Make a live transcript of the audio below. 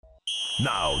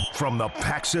Now, from the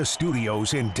Paxa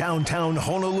Studios in downtown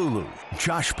Honolulu,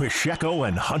 Josh Pacheco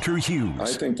and Hunter Hughes.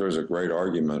 I think there's a great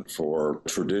argument for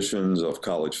traditions of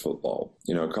college football.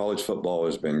 You know, college football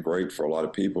has been great for a lot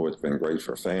of people. It's been great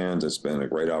for fans. It's been a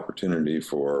great opportunity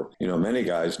for, many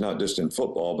guys, not just in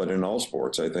football, but in all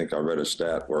sports. I think I read a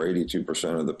stat where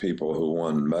 82% of the people who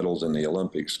won medals in the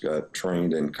Olympics got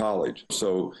trained in college.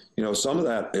 So, some of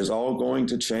that is all going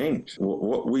to change.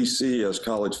 What we see as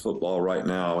college football right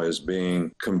now is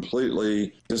being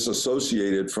completely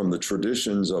disassociated from the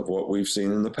traditions of what we've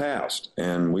seen in the past.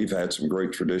 And we've had some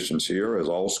great traditions here, as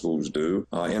all schools do,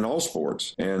 in all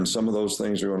sports. And some of those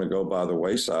things are going to go by the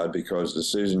wayside because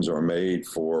decisions are made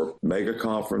for mega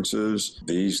conferences.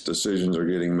 These decisions are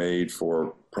getting made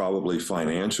for probably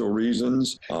financial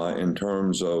reasons in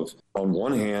terms of, on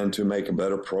one hand, to make a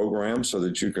better program so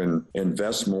that you can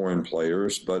invest more in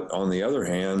players. But on the other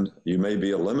hand, you may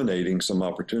be eliminating some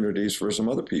opportunities for some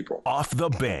other people. Off the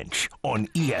Bench on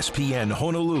ESPN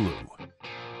Honolulu.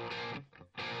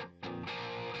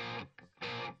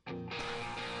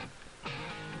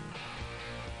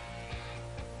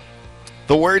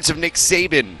 The words of Nick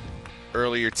Saban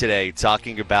earlier today,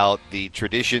 talking about the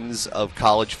traditions of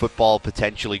college football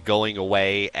potentially going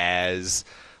away as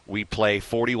we play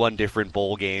 41 different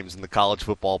bowl games and the college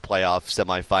football playoff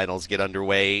semifinals get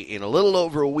underway in a little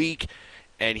over a week.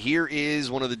 And here is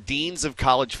one of the deans of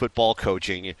college football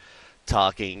coaching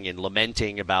talking and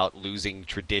lamenting about losing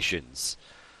traditions.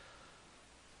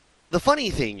 The funny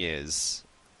thing is,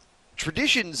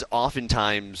 traditions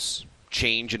oftentimes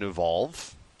change and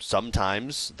evolve.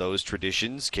 Sometimes those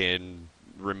traditions can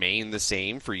remain the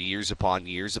same for years upon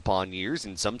years upon years,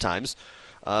 and sometimes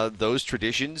those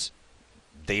traditions,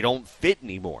 they don't fit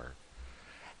anymore.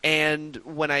 And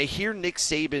when I hear Nick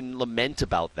Saban lament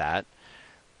about that,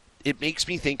 it makes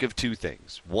me think of two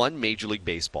things. One, Major League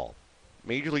Baseball.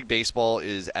 Major League Baseball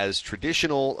is as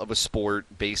traditional of a sport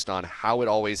based on how it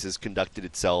always has conducted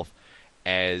itself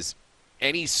as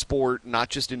any sport, not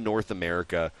just in North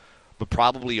America, but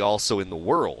probably also in the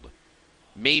world.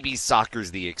 Maybe soccer's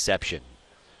the exception.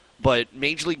 But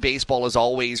Major League Baseball has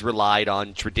always relied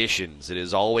on traditions. It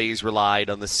has always relied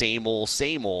on the same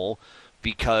old,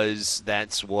 because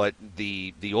that's what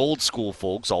the old school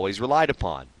folks always relied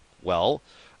upon. Well,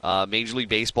 Major League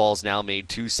Baseball has now made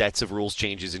 2 sets of rules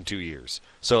changes in 2 years.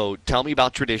 So tell me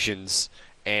about traditions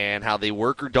and how they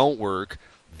work or don't work.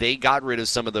 They got rid of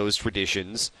some of those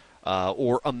traditions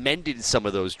or amended some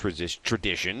of those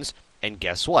traditions. And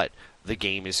guess what? The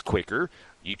game is quicker.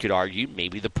 You could argue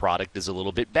maybe the product is a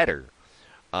little bit better.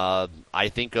 I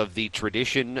think of the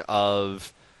tradition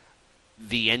of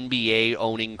the NBA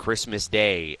owning Christmas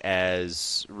Day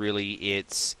as really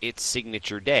its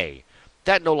signature day.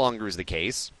 That no longer is the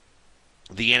case.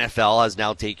 The NFL has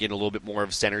now taken a little bit more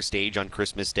of center stage on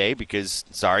Christmas Day because,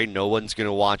 no one's going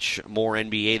to watch more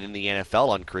NBA than the NFL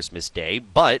on Christmas Day.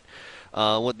 But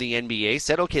what the NBA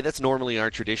said, okay, that's normally our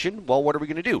tradition. Well, what are we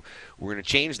going to do? We're going to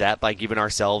change that by giving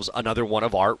ourselves another one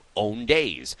of our own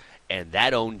days. And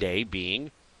that own day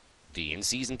being the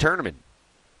in-season tournament.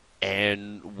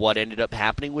 And what ended up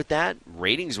happening with that?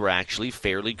 Ratings were actually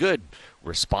fairly good.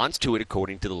 Response to it,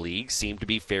 according to the league, seemed to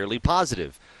be fairly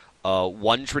positive.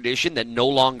 One tradition that no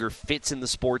longer fits in the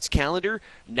sports calendar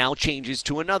now changes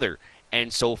to another.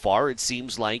 And so far, it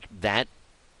seems like that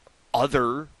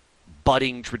other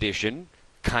budding tradition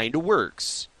kind of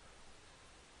works.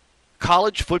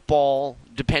 College football,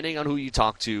 depending on who you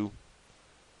talk to,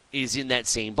 is in that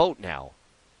same boat now,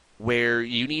 where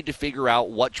you need to figure out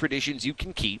what traditions you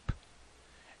can keep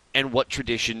and what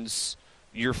traditions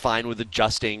you're fine with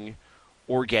adjusting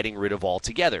or getting rid of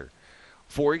altogether.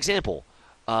 For example,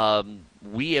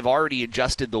 we have already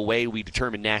adjusted the way we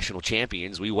determine national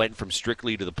champions. We went from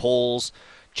strictly to the polls,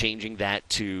 changing that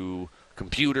to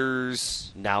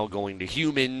computers, now going to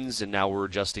humans, and now we're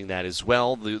adjusting that as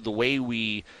well. The way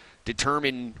we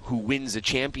determine who wins a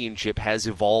championship has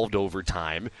evolved over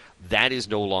time. That is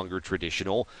no longer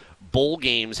traditional. Bowl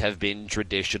games have been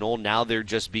traditional. Now they're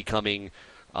just becoming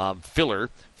filler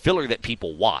that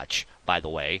people watch, by the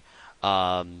way.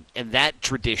 And that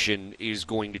tradition is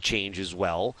going to change as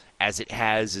well, as it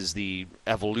has as the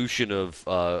evolution of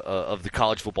the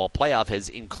college football playoff has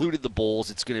included the bowls.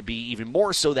 It's going to be even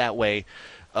more so that way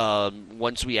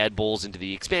once we add bowls into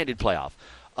the expanded playoff.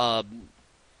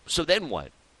 So then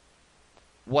what?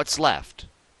 What's left?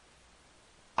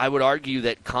 I would argue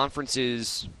that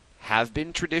conferences have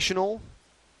been traditional,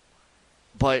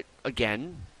 but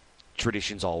again,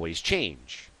 traditions always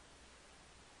change.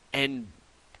 And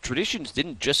traditions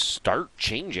didn't just start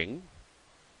changing.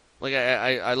 Like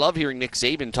I love hearing Nick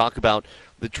Saban talk about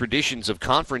the traditions of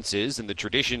conferences and the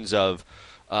traditions of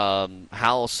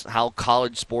how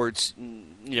college sports,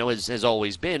 has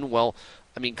always been. Well,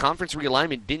 I mean, conference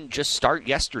realignment didn't just start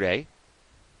yesterday.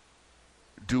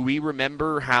 Do we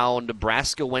remember how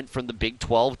Nebraska went from the Big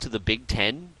 12 to the Big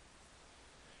 10?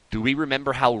 Do we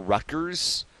remember how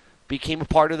Rutgers became a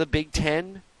part of the Big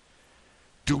 10?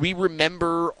 Do we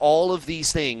remember all of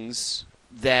these things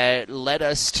that led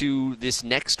us to this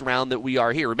next round that we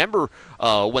are here? Remember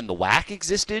when the WAC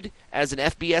existed as an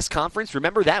FBS conference?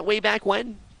 Remember that way back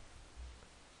when?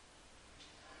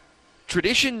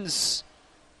 Traditions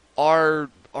are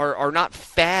not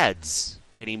fads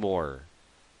anymore.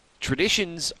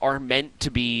 Traditions are meant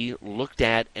to be looked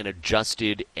at and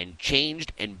adjusted and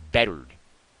changed and bettered.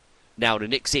 Now, to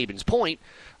Nick Saban's point,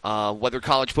 whether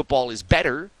college football is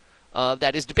better,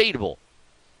 that is debatable.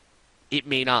 It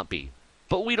may not be,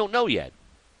 but we don't know yet.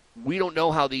 We don't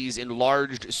know how these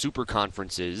enlarged super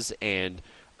conferences and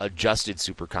adjusted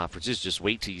super conferences, just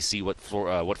wait till you see what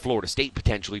Florida State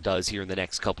potentially does here in the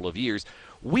next couple of years.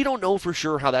 We don't know for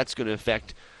sure how that's going to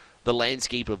affect the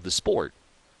landscape of the sport.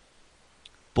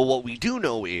 But what we do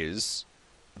know is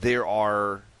there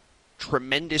are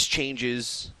tremendous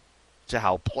changes to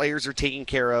how players are taken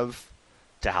care of,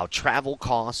 to how travel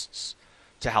costs,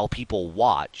 to how people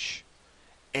watch.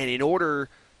 And in order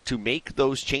to make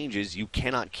those changes, you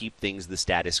cannot keep things the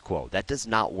status quo. That does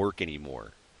not work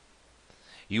anymore.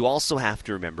 You also have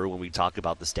to remember when we talk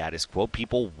about the status quo,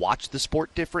 people watch the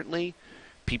sport differently,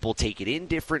 people take it in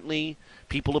differently,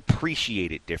 people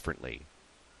appreciate it differently.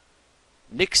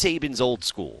 Nick Saban's old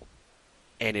school,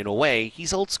 and in a way,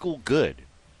 he's old school good.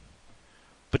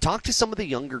 But talk to some of the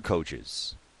younger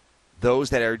coaches, those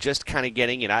that are just kind of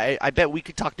getting in. I bet we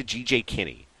could talk to G.J.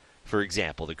 Kinney, for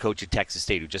example, the coach at Texas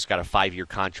State who just got a 5-year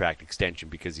contract extension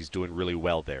because he's doing really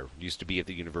well there. Used to be at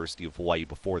the University of Hawaii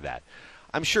before that.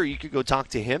 I'm sure you could go talk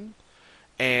to him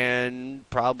and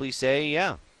probably say,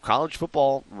 yeah, college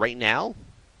football right now,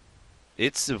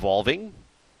 it's evolving,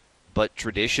 but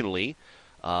traditionally,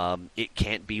 it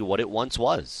can't be what it once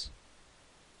was.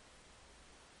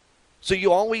 So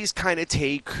you always kind of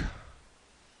take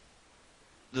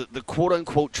the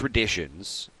quote-unquote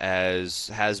traditions, as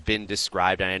has been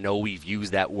described, and I know we've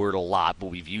used that word a lot, but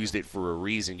we've used it for a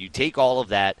reason. You take all of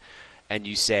that and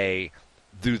you say,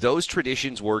 do those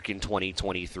traditions work in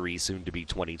 2023, soon to be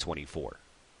 2024?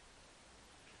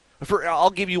 I'll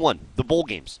give you one, the bowl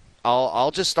games.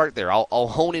 I'll just start there. I'll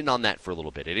hone in on that for a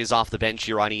little bit. It is Off the Bench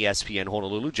here on ESPN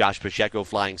Honolulu. Josh Pacheco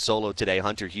flying solo today.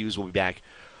 Hunter Hughes will be back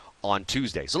on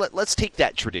Tuesday. So let's take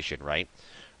that tradition, right?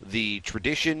 The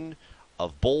tradition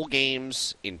of bowl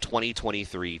games in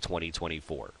 2023,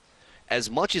 2024. As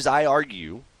much as I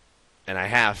argue, and I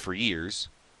have for years,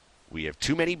 we have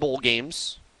too many bowl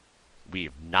games. We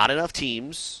have not enough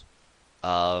teams.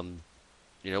 We're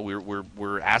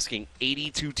asking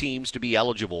 82 teams to be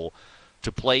eligible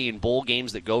to play in bowl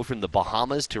games that go from the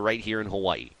Bahamas to right here in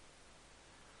Hawaii.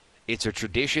 It's a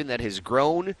tradition that has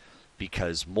grown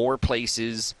because more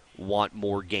places want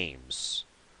more games.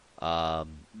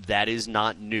 That is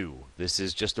not new. This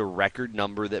is just a record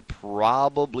number that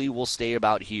probably will stay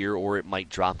about here, or it might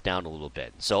drop down a little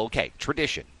bit. So, okay,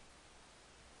 tradition.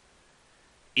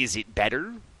 Is it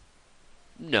better?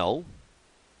 No.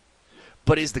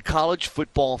 But is the college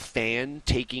football fan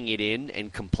taking it in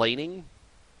and complaining?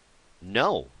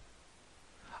 No.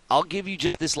 I'll give you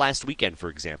just this last weekend, for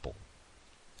example.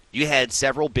 You had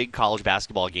several big college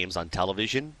basketball games on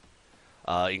television,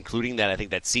 including that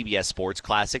CBS Sports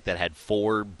Classic that had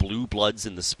 4 blue bloods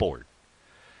in the sport.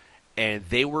 And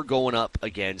they were going up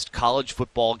against college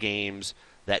football games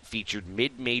that featured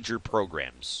mid-major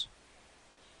programs.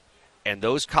 And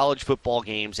those college football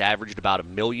games averaged about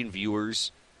 1 million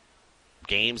viewers.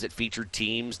 Games that featured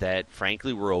teams that,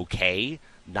 frankly, were okay,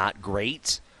 not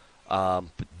great.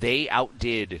 But they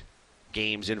outdid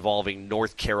games involving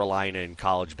North Carolina in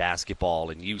college basketball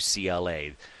and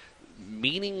UCLA.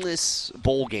 Meaningless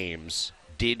bowl games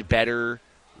did better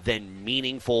than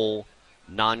meaningful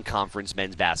non-conference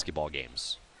men's basketball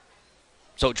games.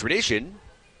 So tradition,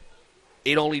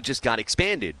 it only just got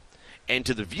expanded. And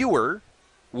to the viewer,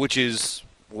 which is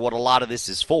what a lot of this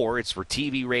is for, it's for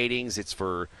TV ratings, it's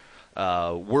for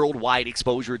worldwide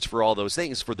exposure, it's for all those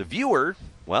things. For the viewer,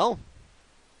 well,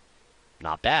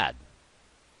 not bad.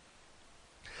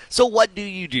 So what do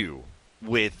you do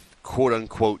with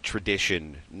quote-unquote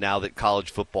tradition now that college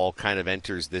football kind of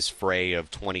enters this fray of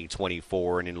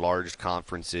 2024 and enlarged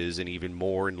conferences and even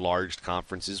more enlarged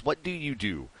conferences? What do you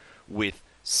do with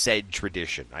said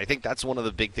tradition? I think that's one of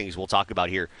the big things we'll talk about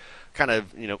here, kind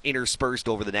of, interspersed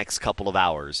over the next couple of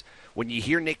hours. When you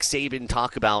hear Nick Saban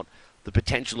talk about the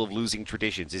potential of losing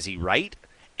traditions, is he right?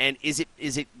 And is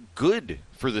it good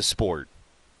for the sport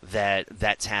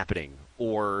that's happening,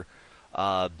 or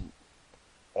are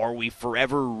we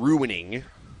forever ruining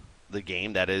the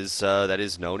game that is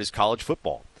known as college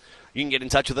football? You can get in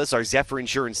touch with us. Our Zephyr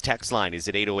Insurance text line is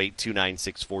at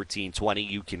 808-296-1420.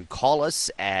 You can call us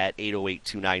at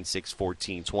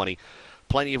 808-296-1420.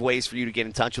 Plenty of ways for you to get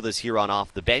in touch with us here on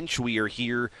Off the Bench. We are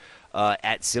here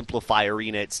at Simplify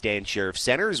Arena at Stan Sheriff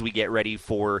Center as we get ready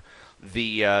for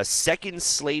the second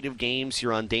slate of games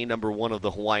here on day number 1 of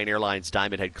the Hawaiian Airlines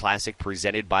Diamond Head Classic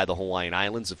presented by the Hawaiian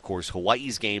Islands. Of course,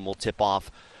 Hawaii's game will tip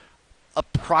off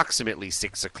approximately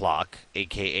 6 o'clock,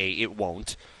 a.k.a. it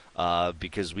won't,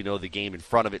 because we know the game in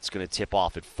front of it's going to tip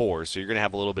off at 4, so you're going to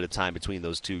have a little bit of time between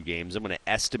those two games. I'm going to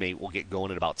estimate we'll get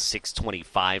going at about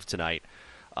 6:25 tonight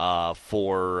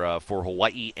for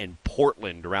Hawaii and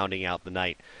Portland rounding out the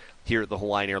night here at the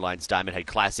Hawaiian Airlines Diamond Head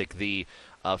Classic. The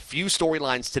few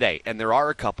storylines today, and there are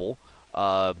a couple.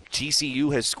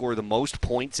 TCU has scored the most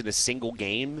points in a single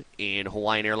game in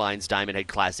Hawaiian Airlines Diamond Head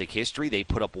Classic history. They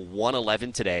put up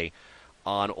 111 today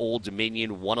on Old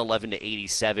Dominion,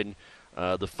 111-87.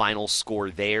 The final score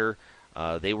there.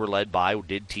 They were led by,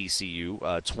 did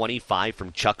TCU, 25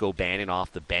 from Chuck O'Bannon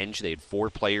off the bench. They had 4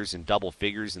 players in double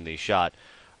figures, and they shot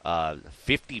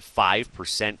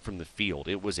 55% from the field.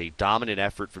 It was a dominant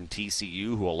effort from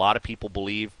TCU, who a lot of people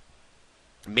believe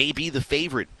may be the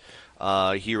favorite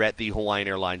here at the Hawaiian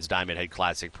Airlines Diamond Head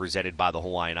Classic presented by the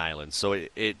Hawaiian Islands. So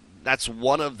that's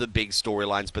one of the big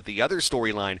storylines. But the other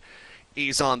storyline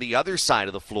is on the other side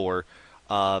of the floor,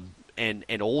 and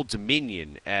Old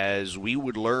Dominion, as we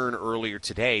would learn earlier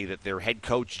today that their head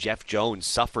coach, Jeff Jones,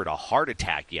 suffered a heart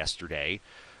attack yesterday.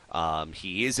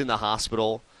 He is in the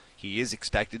hospital. He is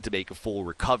expected to make a full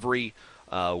recovery.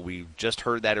 We just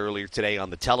heard that earlier today on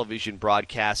the television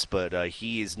broadcast, but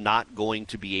he is not going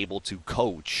to be able to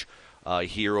coach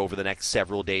here over the next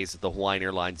several days at the Hawaiian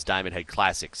Airlines Diamond Head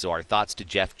Classic. So our thoughts to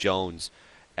Jeff Jones,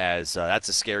 as that's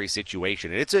a scary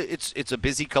situation. And it's a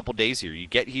busy couple days here. You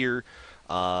get here,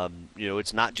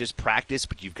 it's not just practice,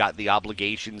 but you've got the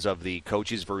obligations of the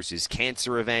Coaches versus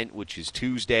Cancer event, which is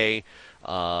Tuesday.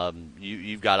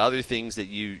 You've got other things that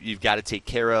you've got to take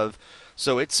care of.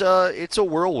 So it's a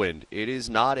whirlwind. It is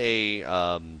not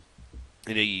a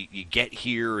you get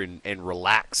here and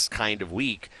relax kind of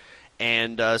week,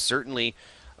 and certainly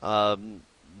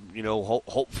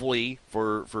hopefully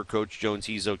for Coach Jones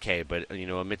he's okay. But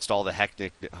amidst all the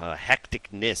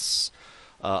hecticness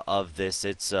of this,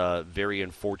 it's very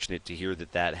unfortunate to hear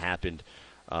that happened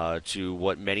to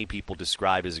what many people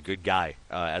describe as a good guy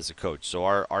as a coach. So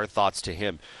our thoughts to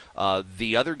him.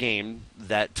 The other game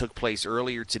that took place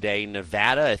earlier today,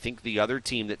 Nevada, I think the other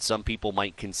team that some people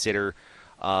might consider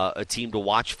a team to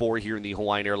watch for here in the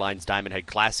Hawaiian Airlines Diamond Head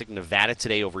Classic. Nevada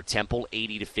today over Temple,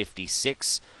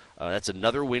 80-56. That's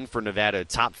another win for Nevada, a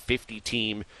top 50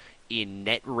 team in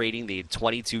net rating. They had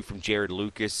 22 from Jared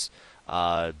Lucas.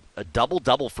 A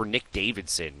double-double for Nick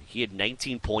Davidson. He had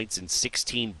 19 points and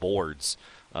 16 boards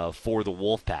for the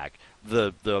Wolfpack.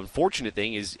 The unfortunate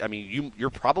thing is,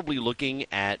 you're probably looking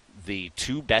at the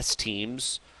two best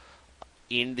teams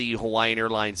in the Hawaiian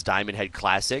Airlines Diamond Head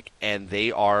Classic, and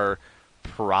they are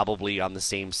probably on the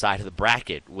same side of the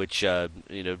bracket, which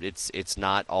it's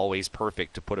not always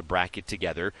perfect to put a bracket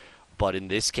together. But in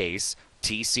this case,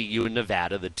 TCU and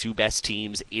Nevada, the two best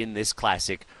teams in this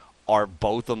classic, are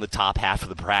both on the top half of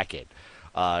the bracket,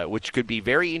 which could be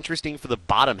very interesting for the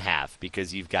bottom half,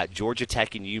 because you've got Georgia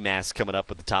Tech and UMass coming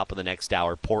up at the top of the next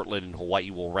hour. Portland and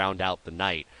Hawaii will round out the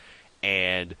night.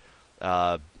 And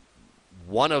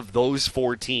one of those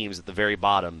 4 teams at the very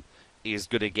bottom is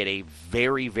going to get a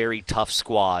very, very tough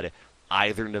squad,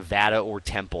 either Nevada or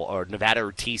Temple, or Nevada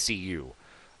or TCU.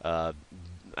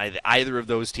 Either of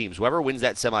those teams, whoever wins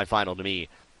that semifinal, to me,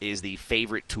 is the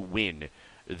favorite to win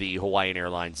the Hawaiian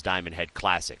Airlines Diamond Head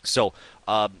Classic. So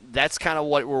that's kind of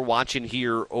what we're watching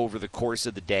here over the course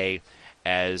of the day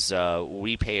as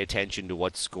we pay attention to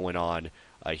what's going on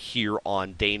here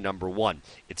on day number 1.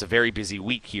 It's a very busy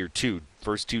week here, too.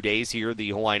 First 2 days here, the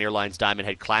Hawaiian Airlines Diamond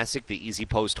Head Classic. The Easy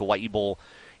Post Hawaii Bowl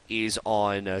is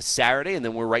on Saturday, and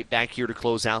then we're right back here to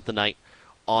close out the night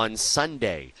on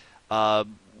Sunday.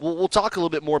 We'll talk a little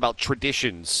bit more about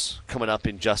traditions coming up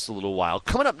in just a little while.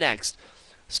 Coming up next,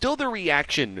 still the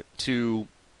reaction to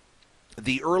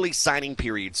the early signing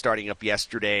period starting up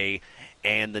yesterday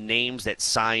and the names that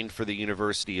signed for the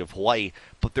University of Hawaii.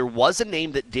 But there was a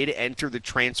name that did enter the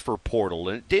transfer portal,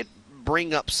 and it did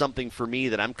bring up something for me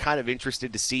that I'm kind of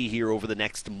interested to see here over the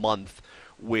next month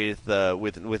with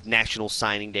National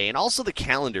Signing Day and also the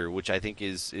calendar, which I think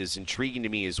is intriguing to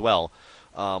me as well.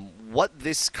 What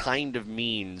this kind of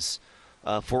means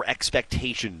for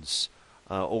expectations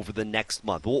over the next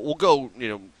month. We'll go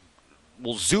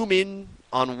we'll zoom in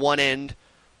on one end,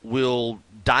 we'll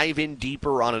dive in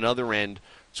deeper on another end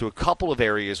to a couple of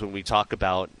areas when we talk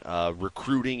about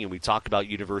recruiting and we talk about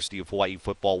University of Hawaii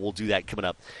football. We'll do that coming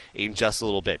up in just a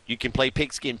little bit. You can play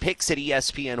Pigskin Picks at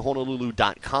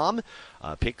ESPNHonolulu.com.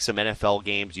 Pick some NFL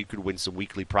games. You could win some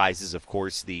weekly prizes. Of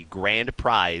course, the grand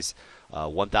prize,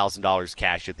 $1,000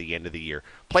 cash at the end of the year.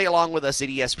 Play along with us at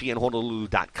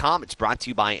ESPNHonolulu.com. It's brought to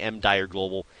you by M. Dyer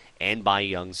Global and by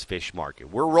Young's Fish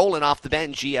Market. We're rolling off the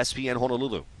bench, ESPN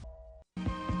Honolulu.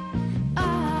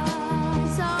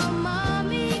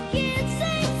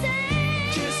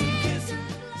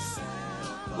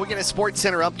 We'll get a Sports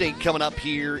Center update coming up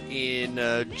here in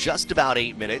just about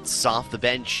 8 minutes. Off the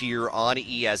bench here on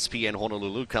ESPN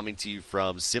Honolulu, coming to you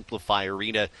from Simplify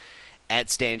Arena at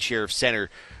Stan Sheriff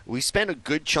Center. We spent a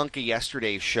good chunk of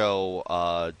yesterday's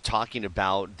show talking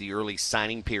about the early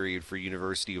signing period for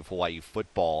University of Hawaii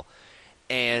football,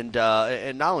 and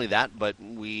not only that, but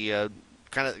we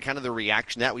kind of the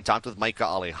reaction to that. We talked with Micah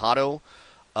Alejado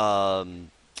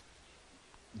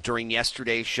during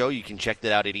yesterday's show. You can check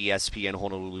that out at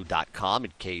ESPNHonolulu.com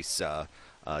in case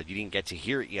you didn't get to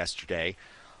hear it yesterday.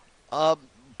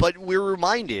 But we're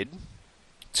reminded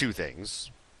two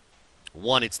things.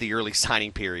 One, it's the early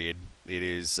signing period. It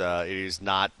is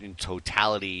not in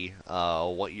totality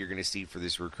what you're going to see for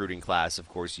this recruiting class. Of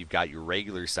course, you've got your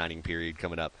regular signing period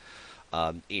coming up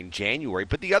in January.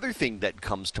 But the other thing that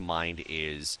comes to mind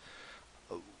is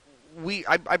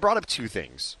I brought up two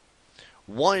things.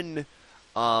 One,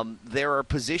 there are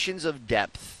positions of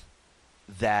depth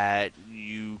that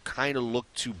you kind of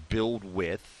look to build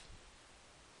with.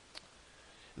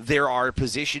 There are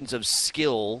positions of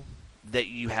skill that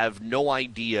you have no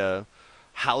idea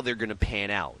how they're going to pan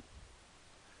out.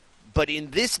 But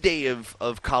in this day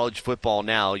of college football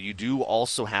now, you do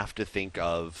also have to think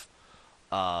of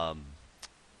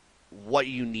what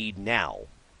you need now,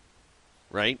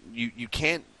 right? You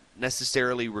can't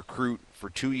necessarily recruit for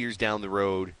 2 years down the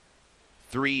road,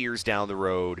 3 years down the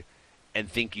road, and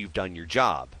think you've done your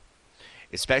job.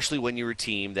 Especially when you're a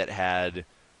team that had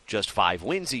just 5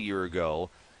 wins a year ago,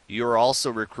 you're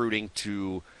also recruiting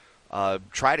to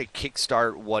try to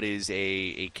kickstart what is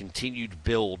a continued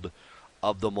build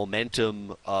of the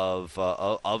momentum of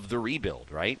the rebuild,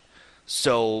 right?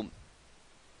 So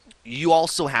you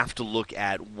also have to look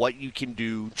at what you can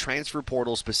do, transfer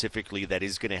portal specifically, that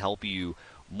is going to help you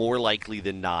more likely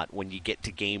than not when you get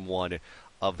to game one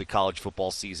of the college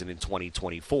football season in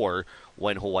 2024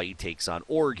 when Hawaii takes on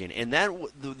Oregon. And that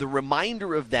the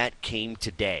reminder of that came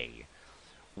today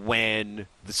when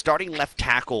the starting left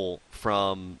tackle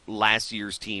from last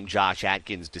year's team, Josh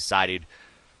Atkins, decided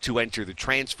to enter the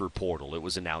transfer portal. It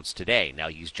was announced today. Now,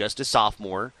 he's just a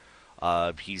sophomore.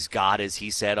 He's got, as he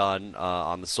said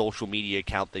on the social media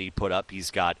account that he put up,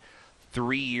 he's got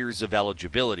 3 years of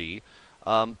eligibility.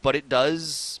 But it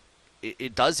does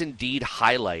indeed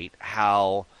highlight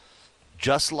how,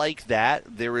 just like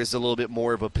that, there is a little bit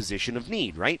more of a position of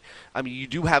need, right? I mean, you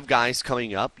do have guys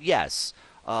coming up, yes,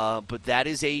 but that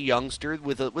is a youngster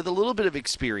with a little bit of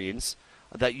experience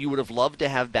that you would have loved to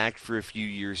have back for a few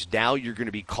years. Now you're going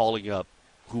to be calling up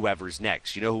whoever's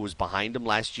next. You know who was behind him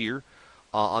last year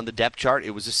on the depth chart?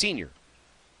 It was a senior.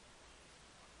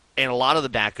 And a lot of the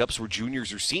backups were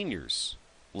juniors or seniors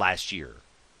last year.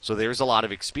 So there's a lot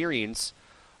of experience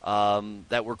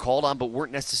that were called on but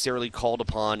weren't necessarily called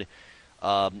upon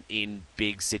in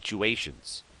big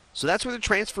situations. So that's where the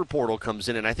transfer portal comes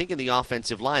in, and I think in the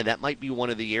offensive line, that might be one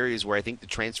of the areas where I think the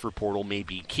transfer portal may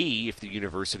be key if the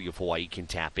University of Hawaii can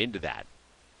tap into that.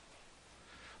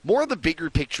 More of the bigger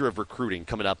picture of recruiting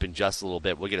coming up in just a little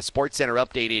bit. We'll get a Sports Center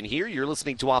update in here. You're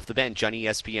listening to Off the Bench on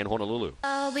ESPN Honolulu.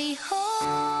 I'll be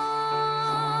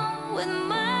home with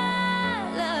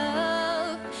my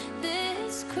love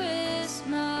this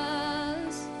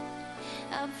Christmas.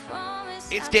 I promise.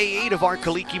 It's day 8 of our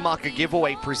Kalikimaka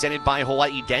giveaway presented by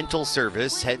Hawaii Dental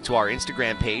Service. Head to our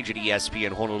Instagram page at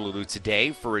ESPN Honolulu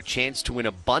today for a chance to win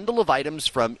a bundle of items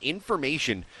from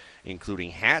Information,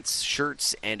 including hats,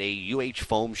 shirts, and a UH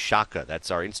Foam shaka.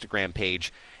 That's our Instagram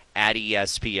page at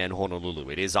ESPN Honolulu.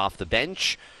 It is Off the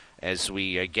Bench as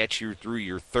we get you through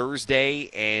your Thursday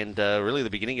and really the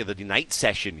beginning of the night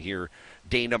session here,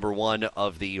 day number 1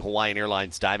 of the Hawaiian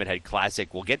Airlines Diamond Head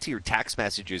Classic. We'll get to your text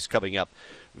messages coming up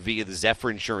via the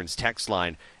Zephyr Insurance text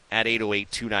line at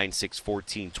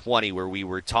 808-296-1420, where we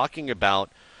were talking about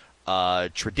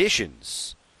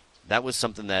traditions. That was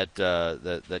something that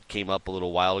that came up a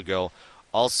little while ago.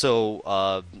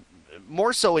 Also,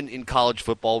 more so in college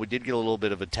football, we did get a little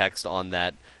bit of a text on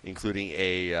that, including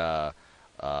a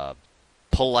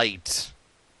polite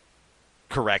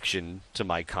correction to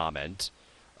my comment.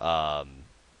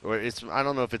 or I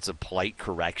don't know if it's a polite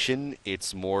correction.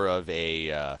 It's more of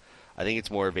I think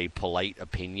it's more of a polite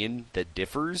opinion that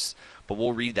differs. But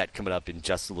we'll read that coming up in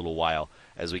just a little while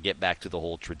as we get back to the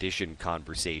whole tradition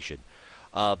conversation.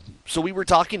 So we were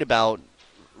talking about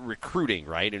recruiting,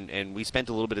 right? And we spent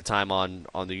a little bit of time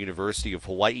on the University of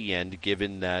Hawaii end,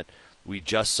 given that we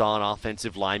just saw an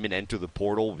offensive lineman enter the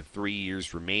portal with 3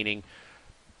 years remaining.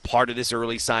 Part of this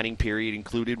early signing period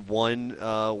included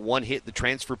one hit the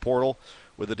transfer portal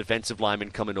with a defensive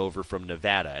lineman coming over from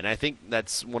Nevada. And I think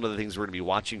that's one of the things we're going to be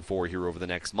watching for here over the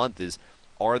next month is,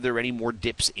 are there any more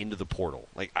dips into the portal?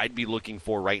 Like, I'd be looking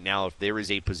for right now, if there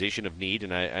is a position of need,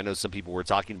 and I know some people were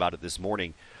talking about it this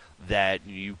morning, that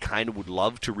you kind of would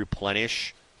love to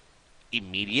replenish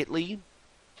immediately,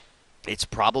 it's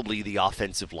probably the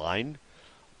offensive line,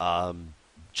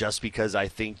 just because I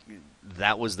think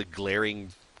that was the glaring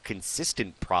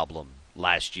consistent problem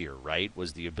last year, right?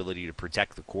 Was the ability to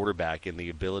protect the quarterback and the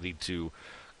ability to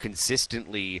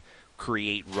consistently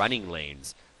create running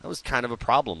lanes. That was kind of a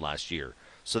problem last year.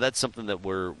 So that's something that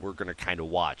we're going to kind of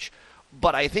watch.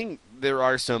 But I think there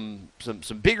are some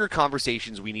bigger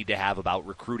conversations we need to have about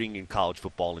recruiting in college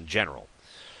football in general.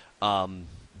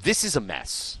 This is a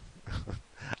mess.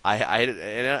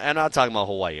 I'm not talking about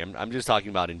Hawaii. I'm just talking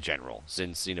about in general,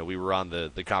 since we were on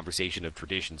the conversation of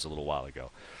traditions a little while ago.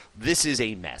 This is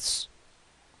a mess.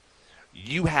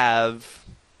 You have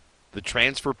the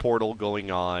transfer portal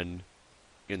going on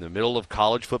in the middle of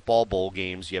college football bowl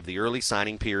games. You have the early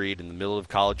signing period in the middle of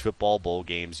college football bowl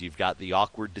games. You've got the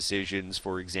awkward decisions,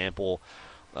 for example,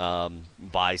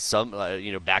 by some,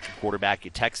 backup quarterback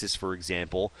at Texas, for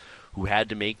example, who had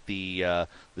to make the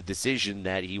decision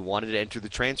that he wanted to enter the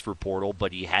transfer portal,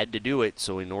 but he had to do it.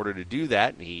 So in order to do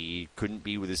that, he couldn't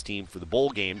be with his team for the bowl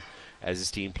game as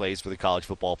his team plays for the college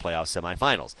football playoff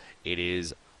semifinals. It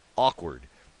is awkward.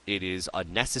 It is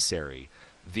unnecessary.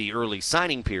 The early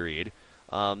signing period,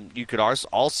 you could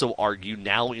also argue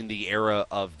now in the era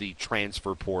of the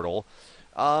transfer portal,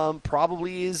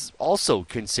 probably is also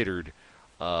considered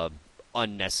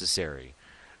unnecessary.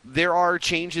 There are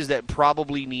changes that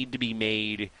probably need to be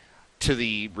made to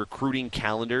the recruiting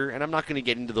calendar, and I'm not going to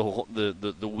get into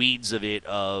the weeds of it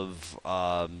of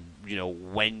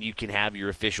when you can have your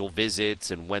official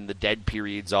visits and when the dead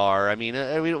periods are. I mean,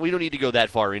 we don't need to go that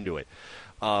far into it.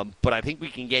 But I think we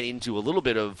can get into a little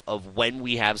bit of when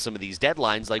we have some of these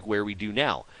deadlines, like where we do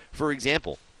now. For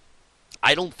example,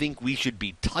 I don't think we should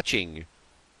be touching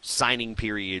signing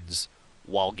periods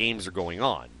while games are going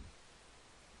on.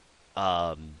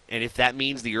 And if that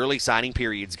means the early signing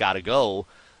period's got to go,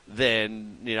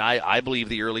 then I believe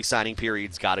the early signing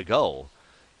period's got to go.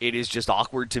 It is just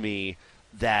awkward to me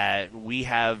that we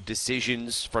have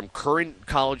decisions from current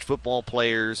college football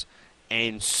players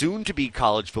and soon-to-be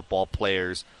college football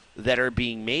players that are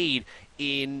being made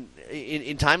in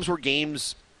times where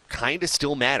games kind of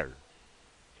still matter.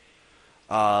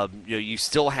 You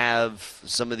still have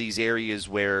some of these areas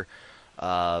where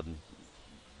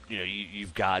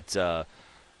you've got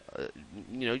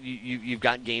you've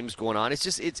got games going on. It's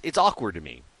just it's awkward to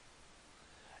me.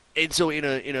 And so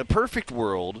in a perfect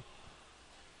world,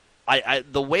 I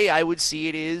the way I would see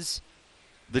it is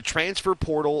the transfer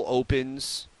portal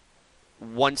opens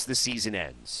once the season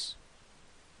ends.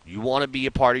 You want to be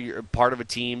a part of a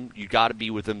team, you got to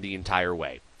be with them the entire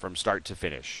way, from start to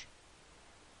finish.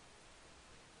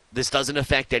 This doesn't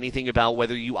affect anything about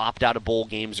whether you opt out of bowl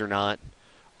games or not.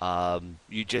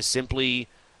 You just simply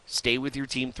stay with your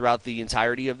team throughout the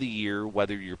entirety of the year,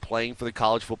 whether you're playing for the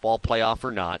college football playoff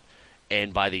or not.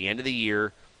 And by the end of the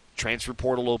year, transfer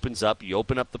portal opens up. You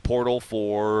open up the portal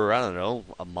for,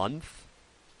 a month.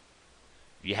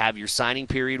 You have your signing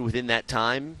period within that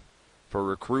time for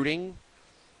recruiting,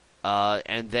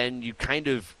 and then you kind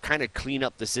of clean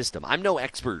up the system. I'm no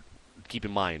expert, keep in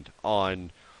mind,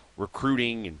 on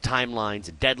recruiting and timelines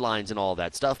and deadlines and all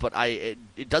that stuff, but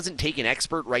it doesn't take an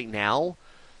expert right now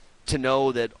to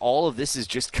know that all of this is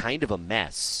just kind of a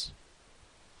mess.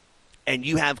 And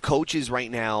you have coaches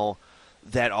right now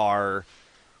that are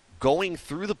going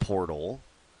through the portal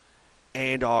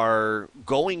and are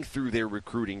going through their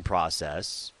recruiting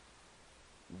process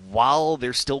while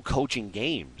they're still coaching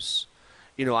games.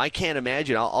 I can't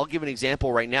imagine. I'll give an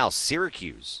example right now.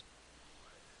 Syracuse,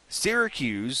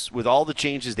 with all the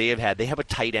changes they have a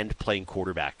tight end playing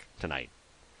quarterback tonight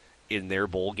in their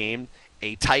bowl game.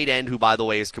 A tight end who, by the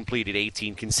way, has completed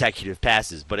 18 consecutive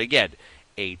passes. But again,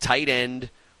 a tight end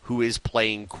who is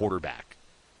playing quarterback.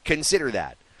 Consider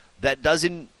that. That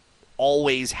doesn't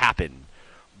always happen.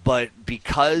 But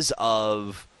because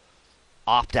of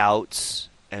opt-outs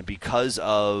and because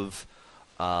of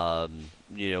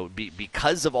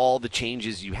because of all the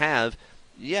changes you have,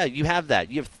 Yeah, you have that.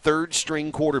 You have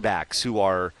third-string quarterbacks who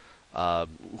are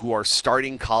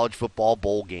starting college football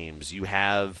bowl games. You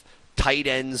have tight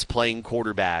ends playing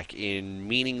quarterback in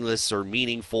meaningless or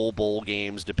meaningful bowl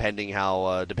games, depending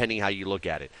how you look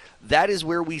at it. That is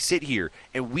where we sit here,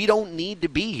 and we don't need to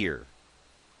be here.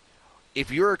 If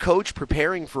you're a coach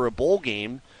preparing for a bowl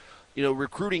game,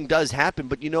 recruiting does happen,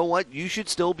 but you know what? You should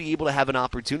still be able to have an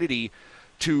opportunity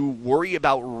to worry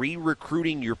about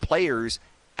re-recruiting your players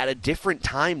at a different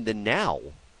time than now.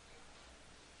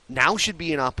 Now should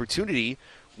be an opportunity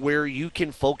where you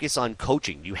can focus on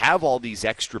coaching. You have all these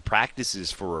extra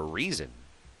practices for a reason.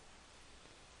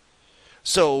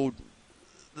 So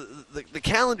the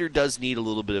calendar does need a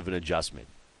little bit of an adjustment.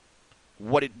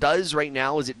 What it does right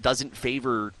now is it doesn't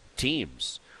favor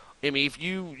teams. I mean, if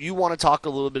you want to talk a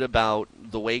little bit about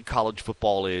the way college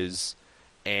football is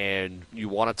and you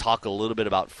want to talk a little bit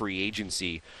about free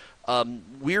agency,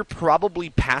 we're probably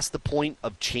past the point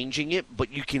of changing it,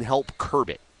 but you can help curb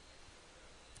it.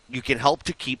 You can help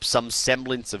to keep some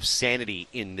semblance of sanity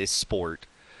in this sport.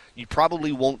 You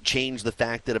probably won't change the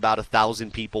fact that about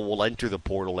 1,000 people will enter the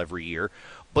portal every year,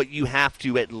 but you have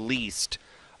to at least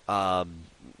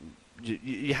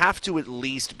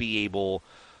be able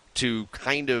to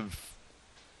kind of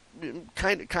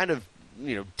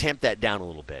tamp that down a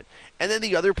little bit. And then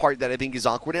the other part that I think is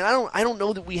awkward, and I don't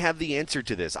know that we have the answer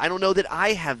to this. I don't know that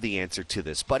I have the answer to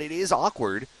this, but it is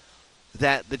awkward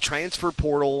that the transfer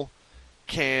portal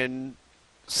can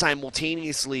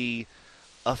simultaneously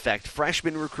affect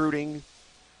freshman recruiting,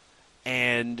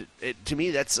 and to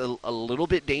me that's a little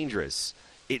bit dangerous.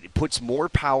 It puts more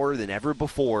power than ever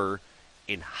before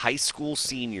in high school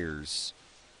seniors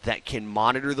that can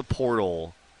monitor the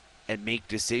portal and make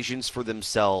decisions for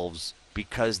themselves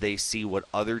because they see what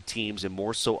other teams and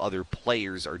more so other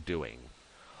players are doing.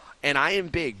 And I am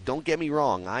big, don't get me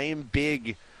wrong, I am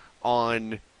big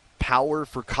on power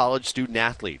for college student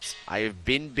athletes. I have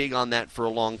been big on that for a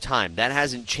long time. That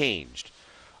hasn't changed.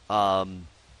 But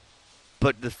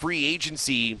the free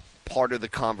agency part of the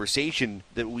conversation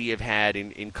that we have had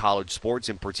in college sports,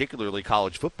 and particularly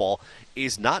college football,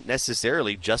 is not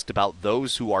necessarily just about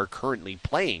those who are currently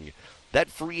playing. That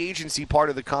free agency part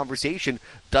of the conversation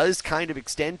does kind of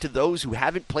extend to those who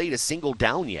haven't played a single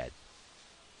down yet.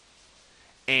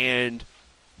 And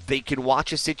they can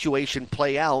watch a situation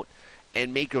play out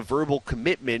and make a verbal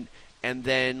commitment, and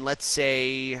then let's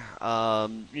say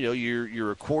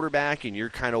you're a quarterback and you're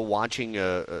kind of watching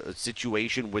a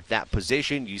situation with that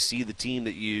position. You see the team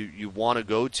that you want to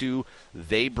go to.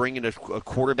 They bring in a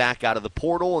quarterback out of the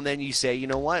portal, and then you say, you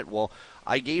know what? Well,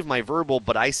 I gave my verbal,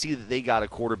 but I see that they got a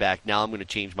quarterback. Now I'm going to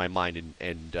change my mind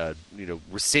and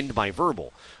rescind my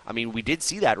verbal. I mean, we did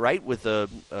see that, right, with a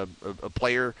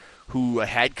player who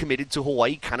had committed to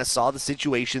Hawaii, kind of saw the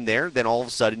situation there, then all of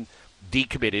a sudden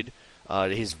decommitted. I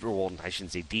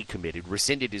shouldn't say decommitted,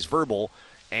 rescinded his verbal,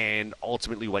 and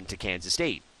ultimately went to Kansas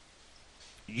State.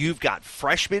 You've got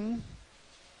freshmen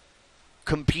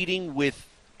competing with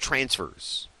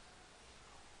transfers,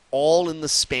 all in the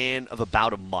span of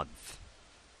about a month.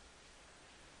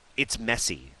 It's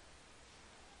messy.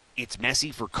 It's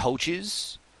messy for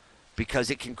coaches because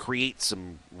it can create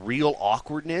some real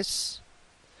awkwardness.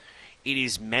 It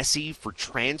is messy for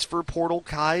transfer portal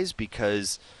guys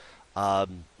because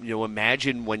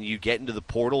imagine when you get into the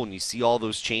portal and you see all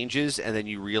those changes and then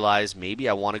you realize maybe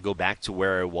I want to go back to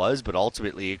where I was, but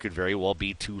ultimately it could very well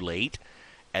be too late.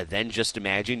 And then just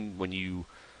imagine when you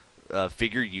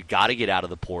figure you got to get out of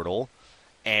the portal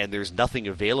and there's nothing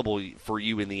available for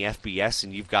you in the FBS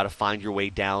and you've got to find your way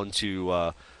down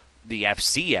to the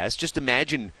FCS. Just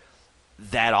imagine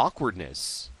that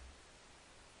awkwardness.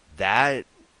 That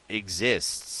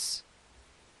exists.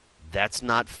 That's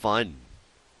not fun.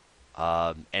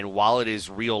 And while it is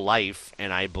real life,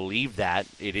 and I believe that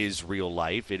it is real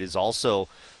life, it is also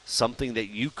something that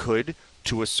you could,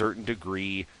 to a certain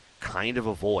degree, kind of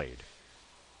avoid.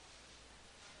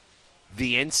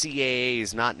 The NCAA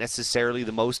is not necessarily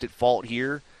the most at fault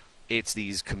here. It's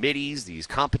these committees, these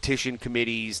competition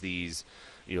committees, these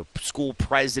school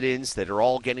presidents that are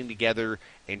all getting together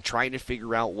and trying to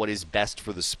figure out what is best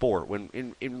for the sport.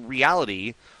 When in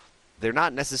reality, they're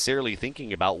not necessarily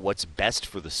thinking about what's best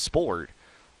for the sport.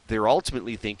 They're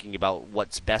ultimately thinking about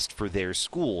what's best for their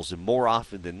schools. And more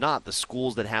often than not, the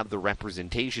schools that have the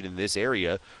representation in this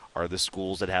area are the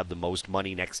schools that have the most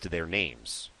money next to their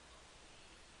names.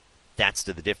 That's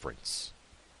the difference.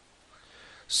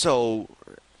 So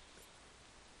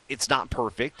it's not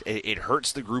perfect. It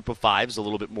hurts the group of fives a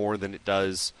little bit more than it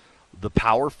does the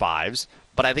power fives.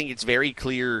 But I think it's very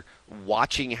clear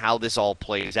watching how this all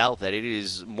plays out that it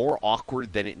is more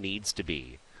awkward than it needs to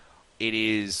be. it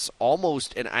is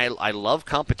almost, and I love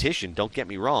competition, don't get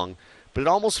me wrong, but it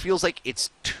almost feels like it's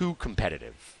too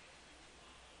competitive.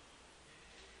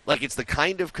 Like it's the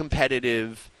kind of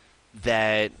competitive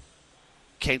that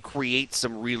can create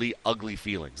some really ugly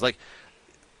feelings. Like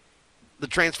the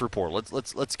transfer portal.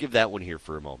 Let's give that one here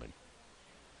for a moment.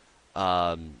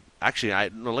 Actually,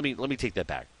 let me take that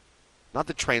back. Not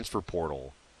the transfer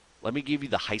portal. Let me give you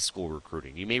the high school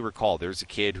recruiting. You may recall there's a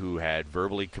kid who had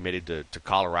verbally committed to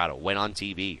Colorado, went on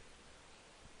TV,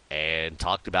 and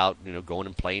talked about going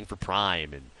and playing for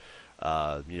Prime, and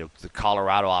the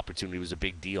Colorado opportunity was a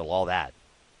big deal. All that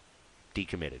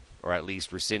decommitted, or at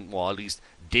least at least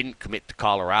didn't commit to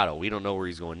Colorado. We don't know where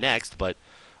he's going next, but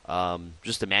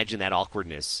just imagine that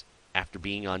awkwardness after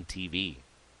being on TV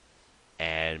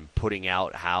and putting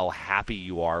out how happy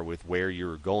you are with where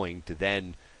you're going to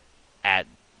then at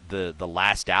the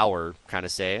last hour kind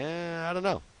of say, I don't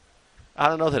know. I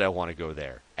don't know that I want to go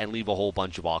there, and leave a whole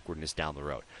bunch of awkwardness down the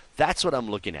road. That's what I'm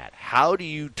looking at. How do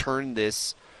you turn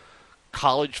this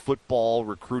college football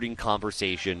recruiting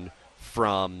conversation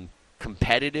from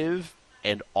competitive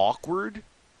and awkward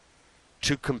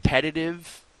to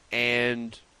competitive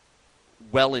and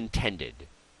well-intended?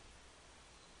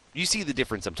 You see the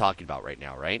difference I'm talking about right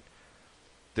now, right?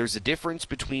 There's a difference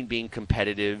between being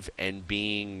competitive and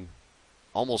being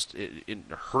almost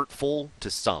hurtful to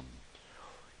some.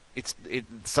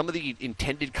 Some of the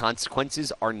intended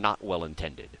consequences are not well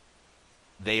intended.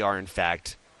 They are, in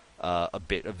fact, a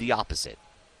bit of the opposite.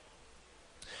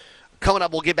 Coming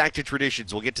up, we'll get back to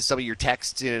traditions. We'll get to some of your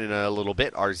texts in a little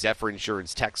bit. Our Zephyr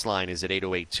Insurance text line is at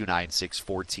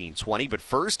 808-296-1420. But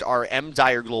first, our M.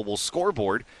 Dyer Global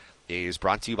scoreboard is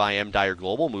brought to you by M. Dyer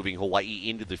Global, moving Hawaii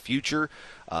into the future.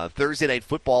 Thursday Night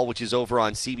Football, which is over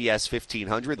on CBS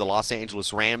 1500, the Los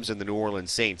Angeles Rams and the New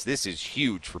Orleans Saints. This is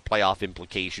huge for playoff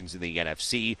implications in the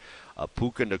NFC.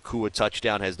 Puka Nacua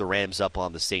touchdown has the Rams up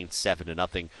on the Saints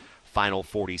 7-0. Final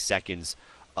 40 seconds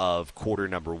of quarter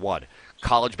number one.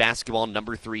 College basketball,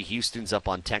 number 3, Houston's up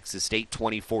on Texas State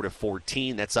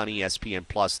 24-14. That's on ESPN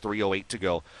Plus, 3:08 to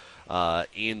go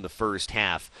in the first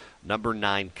half. Number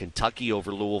 9, Kentucky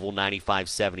over Louisville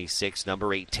 95-76.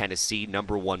 Number 8, Tennessee.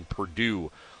 Number 1,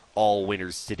 Purdue, all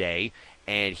winners today.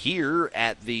 And here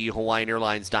at the Hawaiian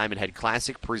Airlines Diamond Head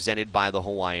Classic, presented by the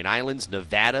Hawaiian Islands,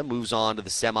 Nevada moves on to the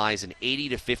semis, an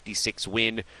 80-56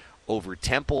 win over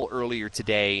Temple earlier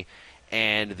today.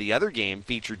 And the other game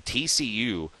featured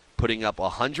TCU putting up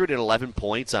 111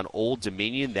 points on Old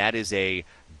Dominion. That is a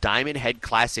Diamond Head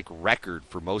Classic record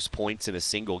for most points in a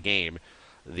single game.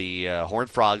 The Horned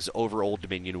Frogs over Old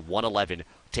Dominion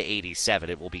 111-87.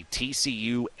 It will be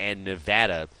TCU and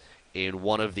Nevada in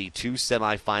one of the 2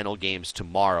 semifinal games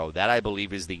tomorrow. That, I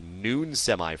believe, is the noon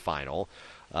semifinal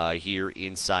here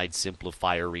inside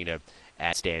Simplify Arena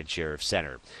at Stan Sheriff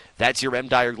Center. That's your M.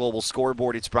 Dyer Global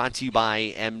scoreboard. It's brought to you by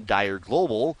M. Dyer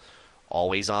Global,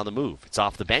 always on the move. It's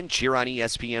Off the Bench here on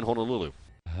ESPN Honolulu.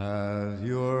 Have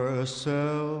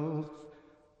yourself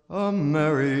a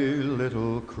merry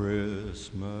little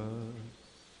Christmas.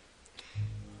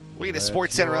 We get a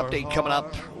Sports Center update coming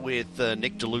up with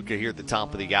Nick DeLuca here at the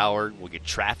top of the hour. We'll get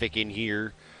traffic in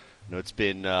here. I know it's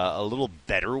been a little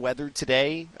better weather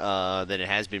today than it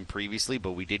has been previously,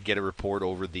 but we did get a report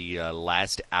over the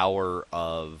last hour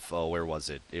of, where was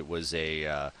it? It was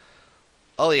a,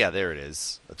 there it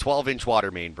is. A 12-inch water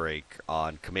main break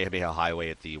on Kamehameha Highway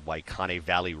at the Waikane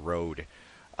Valley Road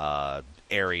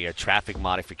area. Traffic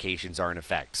modifications are in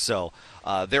effect. So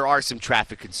there are some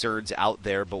traffic concerns out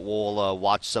there, but we'll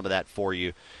watch some of that for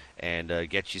you and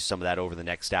get you some of that over the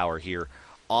next hour here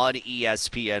on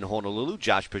ESPN Honolulu.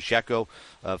 Josh Pacheco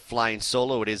flying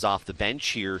solo. It is Off the Bench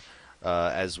here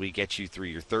as we get you through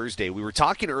your Thursday. We were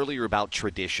talking earlier about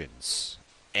traditions,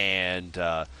 and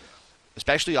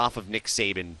especially off of Nick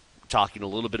Saban talking a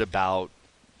little bit about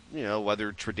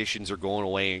whether traditions are going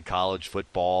away in college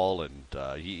football, and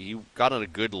he got on a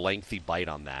good lengthy bite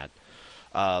on that.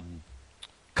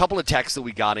 Couple of texts that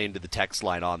we got into the text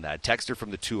line on that. Texter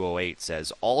from the 208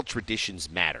 says, all traditions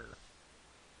matter.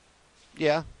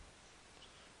 Yeah.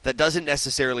 That doesn't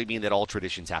necessarily mean that all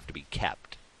traditions have to be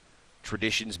kept.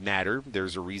 Traditions matter.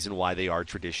 There's a reason why they are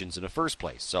traditions in the first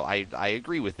place. So I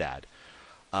agree with that.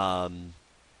 But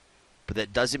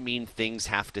that doesn't mean things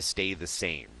have to stay the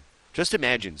same. Just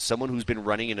imagine someone who's been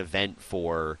running an event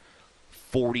for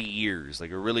 40 years,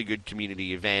 like a really good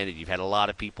community event, and you've had a lot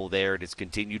of people there, and it's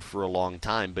continued for a long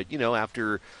time. But,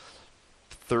 after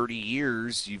 30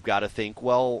 years, you've got to think,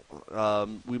 well,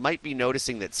 we might be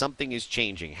noticing that something is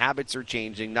changing. Habits are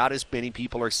changing. Not as many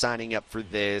people are signing up for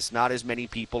this. Not as many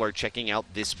people are checking out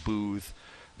this booth.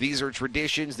 these are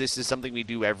traditions. This is something we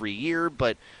do every year,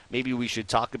 but maybe we should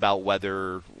talk about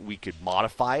whether we could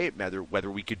modify it, whether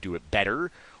we could do it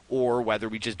better, or whether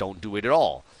we just don't do it at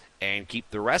all and keep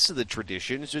the rest of the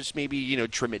traditions, just maybe,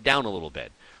 trim it down a little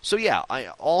bit. So, yeah,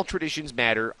 all traditions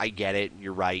matter. I get it.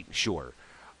 You're right. Sure.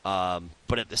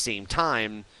 But at the same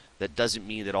time, that doesn't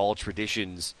mean that all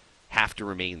traditions have to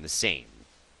remain the same.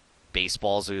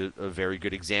 Baseball's a very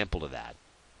good example of that.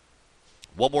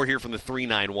 One more here from the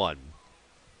 391.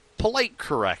 Polite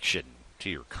correction to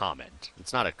your comment.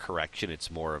 It's not a correction.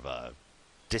 It's more of a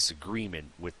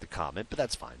disagreement with the comment, but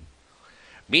that's fine.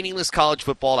 Meaningless college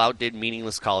football outdid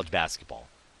meaningless college basketball.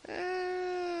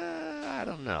 I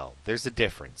don't know. There's a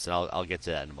difference, and I'll get to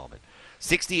that in a moment.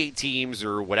 68 teams,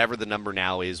 or whatever the number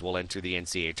now is, will enter the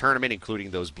NCAA tournament,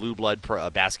 including those blue blood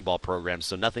basketball programs,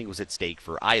 so nothing was at stake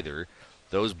for either.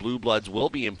 Those blue bloods will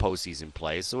be in postseason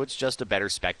play, so it's just a better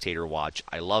spectator watch.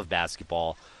 I love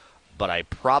basketball, but I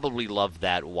probably love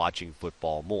that watching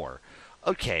football more.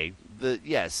 Okay,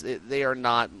 yes, they are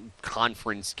not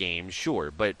conference games, sure,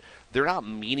 but they're not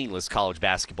meaningless college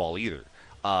basketball either.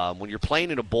 When you're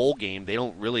playing in a bowl game, they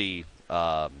don't really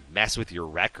mess with your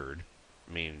record.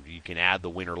 I mean, you can add the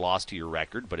win or loss to your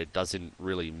record, but it doesn't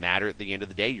really matter at the end of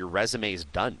the day. Your resume is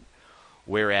done.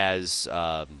 Whereas,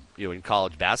 in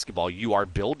college basketball, you are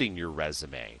building your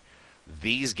resume.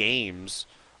 These games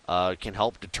can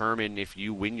help determine if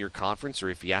you win your conference or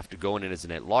if you have to go in as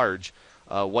an at-large,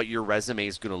 what your resume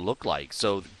is going to look like.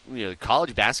 So,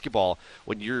 college basketball,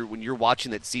 when you're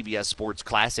watching that CBS Sports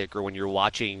Classic, or when you're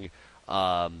watching,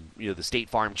 the State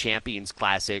Farm Champions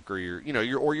Classic, or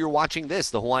you're watching the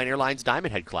Hawaiian Airlines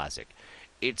Diamond Head Classic,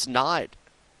 it's not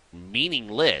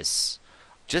meaningless.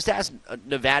 Just ask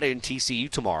Nevada and TCU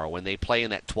tomorrow when they play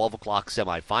in that 12 o'clock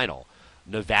semifinal.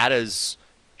 Nevada's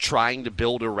trying to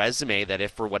build a resume that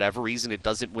if for whatever reason it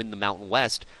doesn't win the Mountain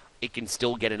West, it can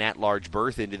still get an at-large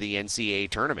berth into the NCAA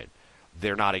tournament.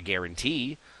 They're not a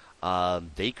guarantee.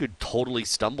 They could totally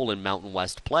stumble in Mountain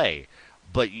West play.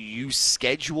 But you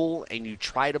schedule and you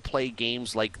try to play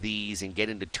games like these and get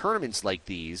into tournaments like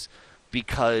these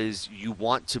because you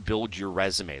want to build your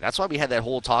resume. That's why we had that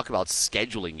whole talk about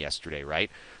scheduling yesterday,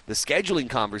 right? The scheduling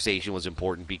conversation was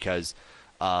important because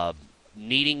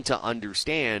needing to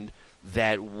understand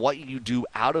that what you do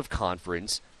out of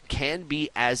conference can be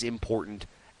as important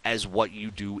as what you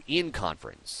do in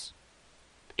conference.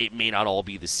 It may not all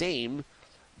be the same,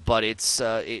 but it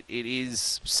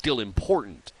is still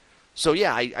important. So,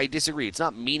 yeah, I disagree. It's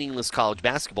not meaningless college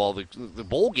basketball. The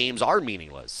bowl games are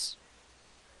meaningless.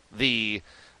 To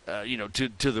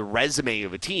the resume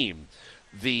of a team,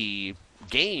 the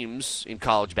games in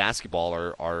college basketball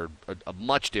are a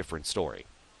much different story.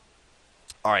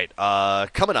 All right,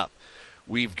 coming up,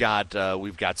 we've got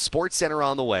Sports Center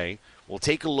on the way. We'll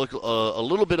take a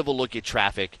little bit of a look at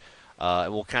traffic,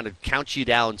 and we'll kind of count you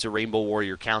down to Rainbow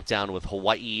Warrior Countdown with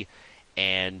Hawaii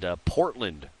and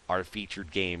Portland, our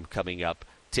featured game coming up.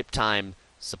 Tip time,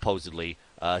 supposedly,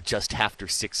 just after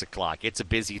 6 o'clock. It's a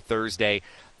busy Thursday.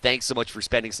 Thanks so much for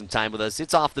spending some time with us.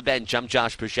 It's Off the Bench. I'm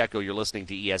Josh Pacheco. You're listening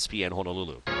to ESPN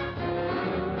Honolulu.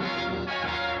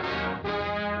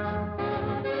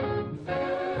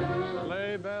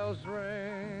 Sleigh bells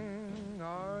ring,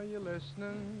 are you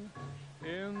listening?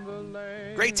 In the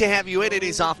lane. Great to have you in. It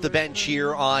is Off the Bench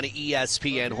here on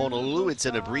ESPN Honolulu. It's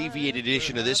an abbreviated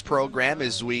edition of this program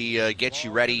as we get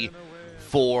you ready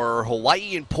for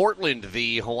Hawaii and Portland,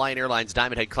 the Hawaiian Airlines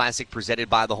Diamond Head Classic presented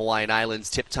by the Hawaiian Islands.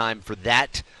 Tip time for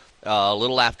that, a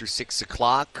little after 6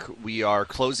 o'clock. We are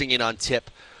closing in on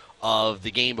tip of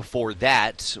the game before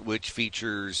that, which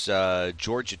features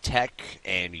Georgia Tech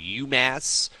and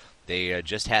UMass. They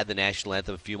just had the national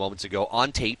anthem a few moments ago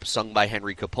on tape, sung by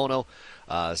Henry Kapono.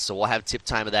 So we'll have tip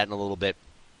time of that in a little bit.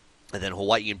 And then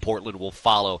Hawaii and Portland will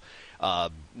follow.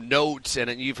 Note,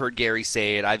 and you've heard Gary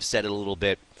say it, I've said it a little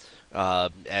bit,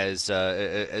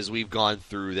 as we've gone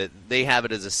through, that they have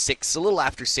it as a little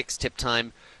after 6 tip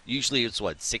time. Usually it's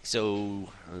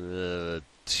 6:02,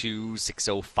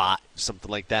 6:05,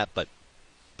 something like that, but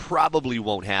probably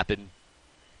won't happen.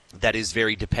 That is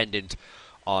very dependent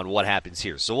on what happens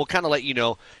here. So we'll kind of let you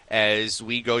know as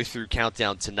we go through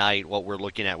countdown tonight what we're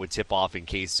looking at with tip-off in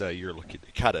case you're looking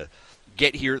to kind of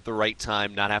get here at the right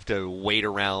time, not have to wait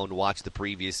around, watch the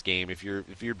previous game. If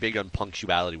you're big on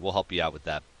punctuality, we'll help you out with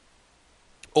that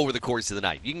over the course of the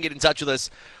night. You can get in touch with us.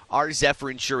 Our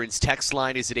Zephyr Insurance text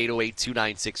line is at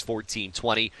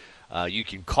 808-296-1420. You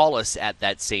can call us at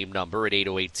that same number at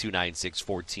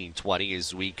 808-296-1420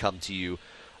 as we come to you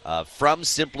from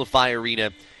Simplify Arena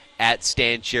at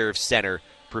Stan Sheriff Center,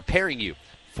 preparing you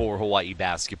for Hawaii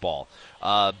basketball.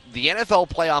 The NFL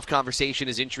playoff conversation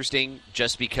is interesting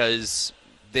just because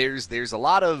there's a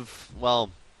lot of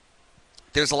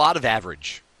there's a lot of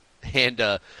average,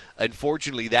 and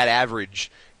unfortunately, that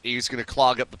average is going to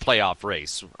clog up the playoff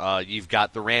race. You've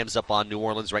got the Rams up on New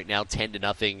Orleans right now,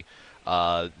 10-0.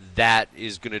 That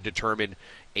is going to determine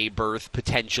a berth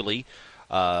potentially.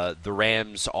 The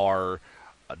Rams are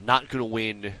not going to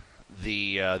win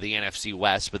the NFC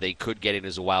West, but they could get in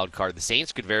as a wild card. The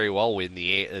Saints could very well win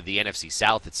the NFC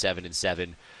South at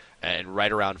 7-7 and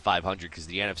right around 500 because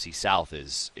the NFC South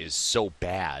is so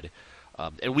bad.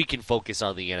 And we can focus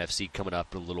on the NFC coming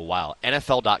up in a little while.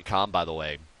 NFL.com, by the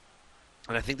way,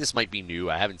 and I think this might be new.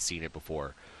 I haven't seen it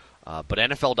before. But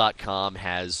NFL.com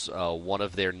has one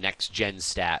of their next-gen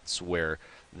stats where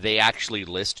they actually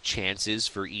list chances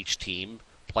for each team,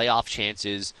 playoff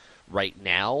chances right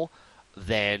now,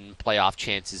 then playoff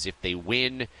chances if they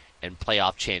win, and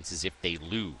playoff chances if they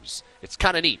lose. It's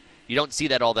kind of neat. You don't see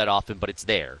that all that often, but it's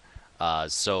there.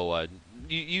 So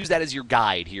you use that as your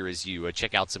guide here as you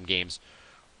check out some games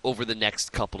over the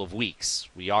next couple of weeks.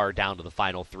 We are down to the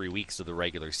final 3 weeks of the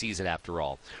regular season after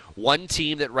all. One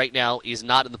team that right now is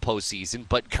not in the postseason,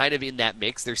 but kind of in that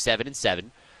mix, they're 7-7.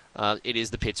 It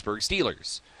is the Pittsburgh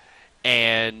Steelers.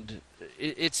 And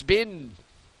it's been,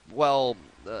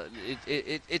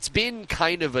 it's been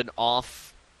kind of an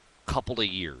off couple of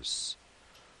years.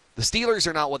 The Steelers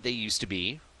are not what they used to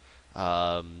be.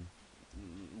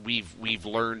 We've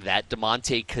learned that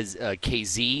DeMonte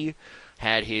KZ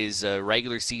had his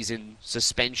regular season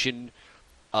suspension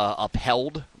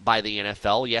upheld by the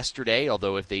NFL yesterday,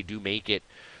 although if they do make it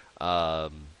to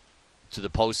the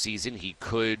postseason, he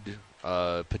could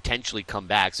potentially come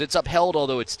back. So it's upheld,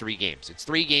 although it's 3 games. It's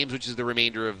 3 games, which is the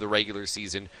remainder of the regular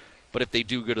season. But if they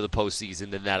do go to the postseason,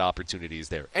 then that opportunity is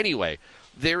there. Anyway,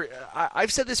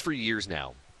 I've said this for years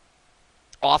now,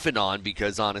 off and on,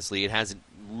 because honestly it hasn't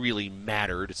really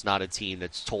mattered. It's not a team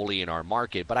that's totally in our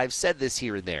market. But I've said this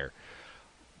here and there.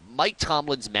 Mike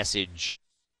Tomlin's message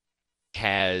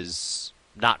has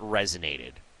not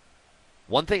resonated.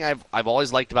 One thing I've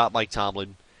always liked about Mike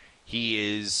Tomlin,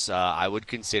 he is, I would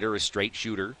consider, a straight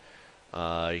shooter.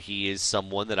 He is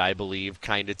someone that I believe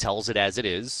kind of tells it as it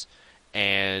is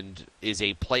and is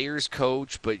a player's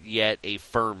coach, but yet a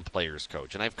firm player's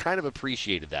coach. And I've kind of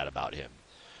appreciated that about him.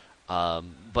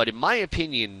 But in my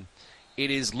opinion, it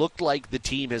has looked like the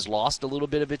team has lost a little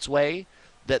bit of its way,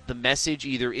 that the message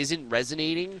either isn't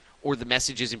resonating or the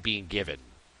message isn't being given.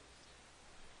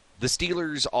 The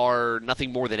Steelers are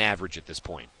nothing more than average at this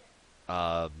point.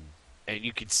 And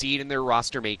you can see it in their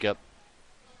roster makeup,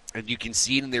 and you can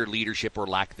see it in their leadership or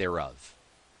lack thereof.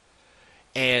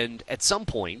 And at some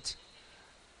point,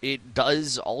 it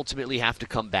does ultimately have to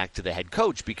come back to the head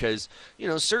coach because,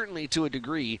 certainly to a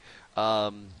degree,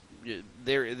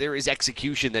 there is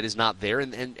execution that is not there.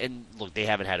 And look, they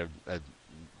haven't had a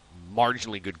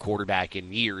marginally good quarterback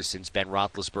in years since Ben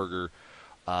Roethlisberger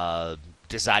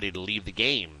decided to leave the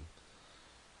game.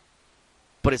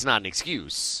 But it's not an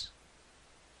excuse.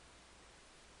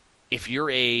 If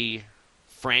you're a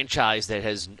franchise that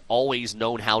has always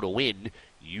known how to win,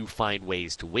 you find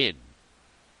ways to win.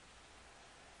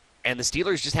 And the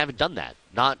Steelers just haven't done that.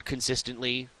 Not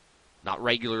consistently, not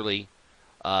regularly.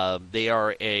 They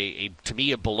are, to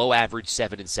me, a below-average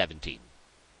 7-7 team.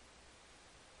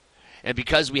 And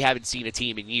because we haven't seen a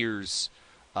team in years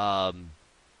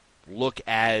look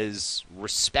as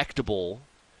respectable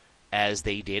as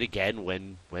they did again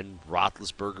when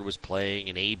Roethlisberger was playing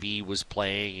and AB was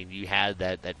playing and you had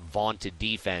that vaunted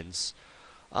defense,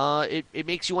 it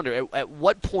makes you wonder, at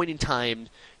what point in time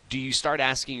do you start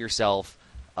asking yourself,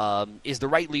 is the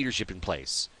right leadership in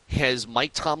place? Has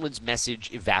Mike Tomlin's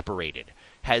message evaporated?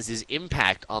 Has his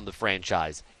impact on the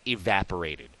franchise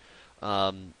evaporated?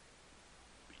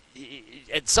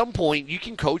 At some point, you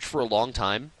can coach for a long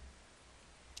time,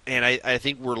 and I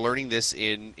think we're learning this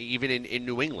even in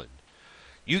New England.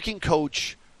 You can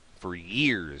coach for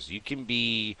years. You can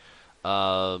be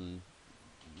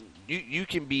you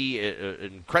can be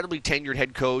an incredibly tenured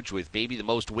head coach with maybe the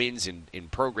most wins in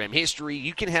program history.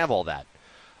 You can have all that,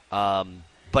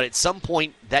 but at some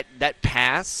point, that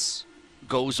pass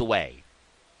goes away.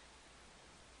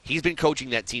 He's been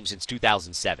coaching that team since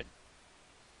 2007.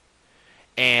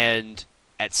 And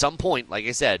at some point, like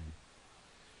I said,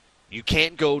 you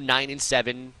can't go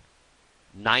 9-7,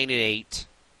 9-8,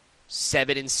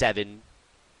 7-7,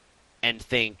 and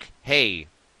think, hey,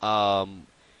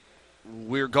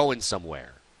 we're going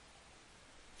somewhere.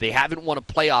 They haven't won a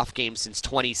playoff game since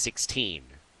 2016.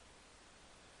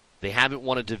 They haven't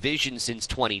won a division since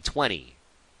 2020.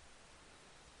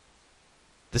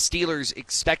 The Steelers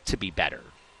expect to be better.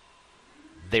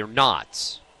 They're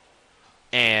not.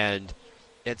 And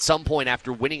at some point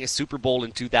after winning a Super Bowl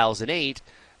in 2008,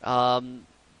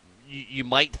 you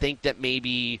might think that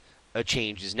maybe a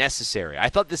change is necessary. I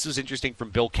thought this was interesting from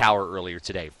Bill Cowher earlier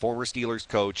today, former Steelers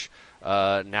coach,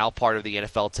 now part of the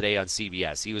NFL Today on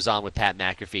CBS. He was on with Pat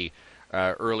McAfee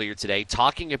earlier today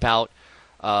talking about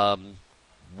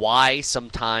why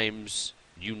sometimes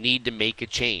you need to make a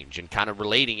change and kind of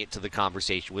relating it to the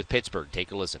conversation with Pittsburgh.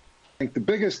 Take a listen. I think the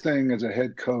biggest thing as a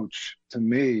head coach to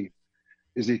me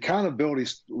is the accountability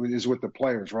is with the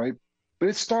players, right? But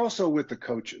it's also with the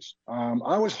coaches.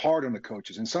 I was hard on the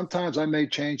coaches, and sometimes I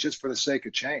made change just for the sake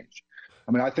of change.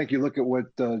 I mean, I think you look at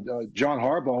what John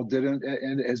Harbaugh did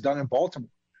and has done in Baltimore.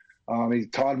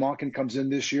 Todd Monken comes in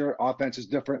this year. Offense is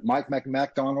different. Mike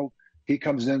McDonald, he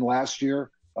comes in last year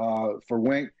for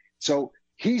Wink. So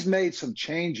he's made some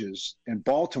changes in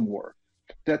Baltimore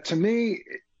that, to me,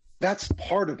 that's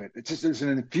part of it. It's just there's an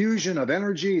infusion of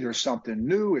energy. There's something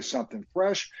new. It's something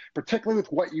fresh, particularly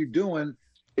with what you're doing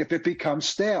if it becomes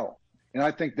stale. And I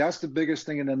think that's the biggest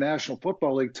thing in the National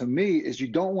Football League to me is you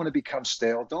don't want to become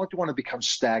stale. Don't want to become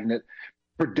stagnant,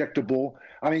 predictable.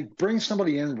 I mean, bring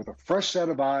somebody in with a fresh set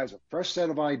of eyes, a fresh set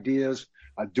of ideas,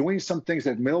 doing some things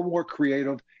that are more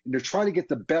creative, and to try to get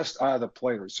the best out of the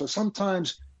players. So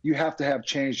sometimes you have to have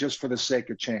change just for the sake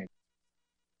of change.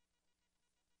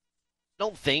 I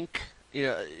don't think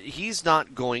he's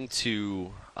not going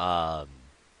to.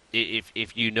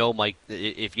 If you know Mike,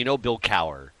 if you know Bill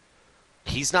Cowher,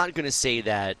 he's not going to say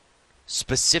that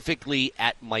specifically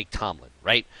at Mike Tomlin,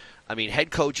 right? I mean,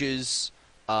 head coaches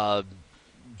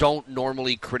don't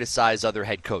normally criticize other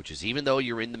head coaches, even though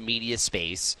you're in the media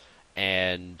space,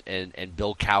 and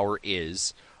Bill Cowher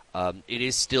is. It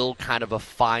is still kind of a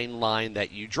fine line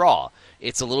that you draw.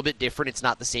 It's a little bit different. It's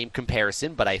not the same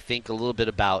comparison, but I think a little bit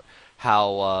about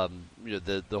how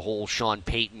the whole Sean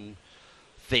Payton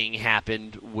thing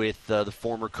happened with the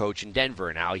former coach in Denver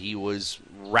and how he was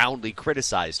roundly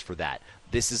criticized for that.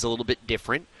 This is a little bit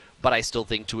different, but I still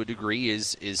think to a degree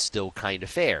is still kind of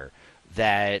fair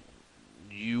that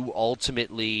you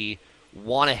ultimately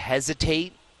want to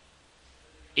hesitate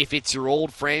if it's your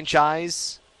old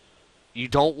franchise. You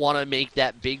don't want to make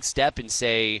that big step and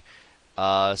say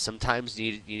sometimes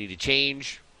you need to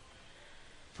change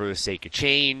for the sake of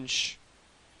change,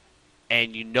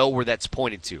 and you know where that's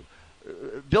pointed to.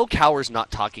 Bill Cowher's not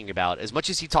talking about, as much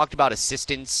as he talked about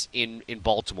assistance in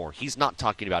Baltimore, he's not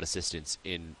talking about assistance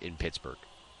in Pittsburgh.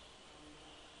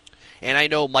 And I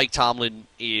know Mike Tomlin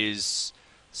is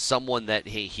someone that,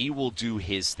 hey, he will do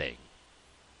his thing.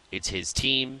 It's his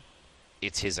team.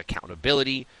 It's his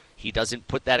accountability. He doesn't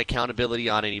put that accountability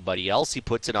on anybody else. He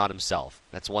puts it on himself.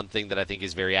 That's one thing that I think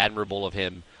is very admirable of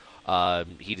him.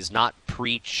 He does not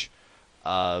preach,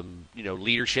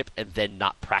 leadership and then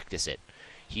not practice it.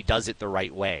 He does it the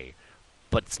right way,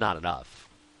 but it's not enough.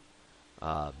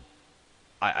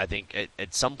 I think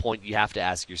at some point you have to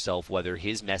ask yourself whether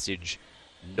his message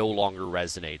no longer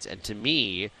resonates. And to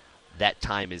me, that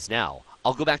time is now.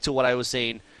 I'll go back to what I was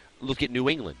saying. Look at New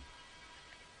England.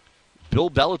 Bill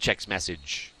Belichick's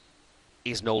message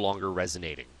is no longer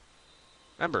resonating.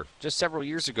 Remember, just several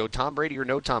years ago, Tom Brady or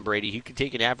no Tom Brady, he could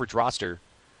take an average roster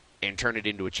and turn it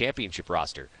into a championship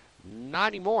roster. Not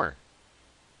anymore.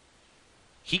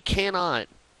 He cannot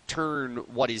turn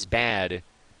what is bad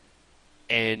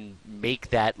and make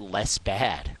that less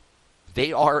bad.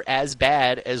 They are as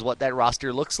bad as what that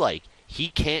roster looks like. He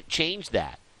can't change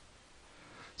that.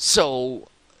 So,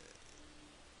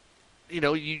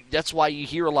 that's why you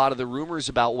hear a lot of the rumors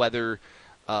about whether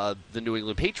the New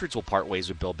England Patriots will part ways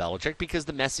with Bill Belichick, because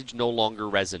the message no longer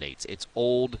resonates. It's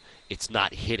old. It's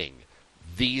not hitting.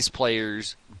 These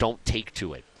players don't take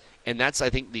to it. And that's, I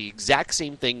think, the exact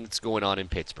same thing that's going on in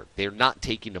Pittsburgh. They're not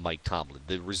taking to Mike Tomlin.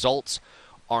 The results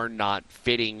are not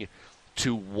fitting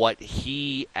to what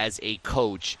he, as a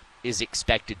coach, is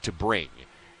expected to bring.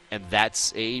 And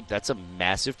that's a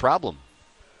massive problem.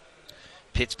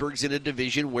 Pittsburgh's in a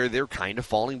division where they're kind of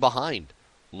falling behind.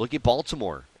 Look at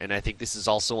Baltimore. And I think this is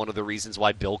also one of the reasons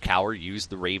why Bill Cowher used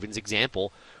the Ravens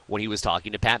example when he was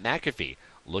talking to Pat McAfee.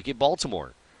 Look at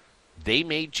Baltimore. They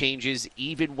made changes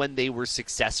even when they were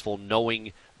successful,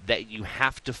 knowing that you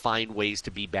have to find ways to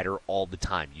be better all the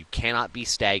time. You cannot be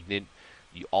stagnant.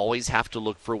 You always have to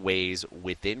look for ways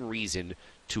within reason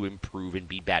to improve and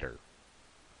be better.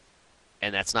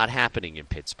 And that's not happening in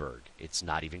Pittsburgh. It's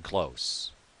not even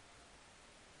close.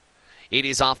 It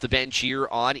is Off the Bench here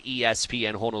on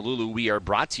ESPN Honolulu. We are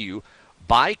brought to you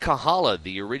by Kahala,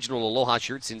 the original Aloha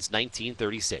shirt since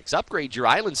 1936. Upgrade your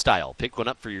island style. Pick one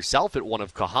up for yourself at one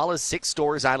of Kahala's 6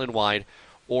 stores island-wide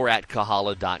or at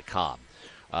kahala.com.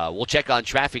 We'll check on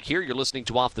traffic here. You're listening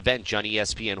to Off the Bench on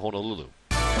ESPN Honolulu.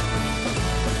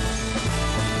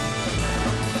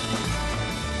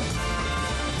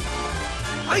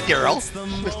 Hi, Daryl.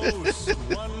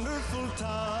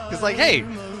 He's like, hey,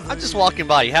 I'm just walking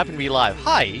by. You happen to be live.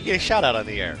 Hi, you get a shout out on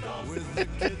the air.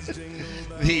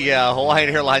 The Hawaiian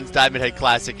Airlines Diamond Head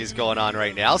Classic is going on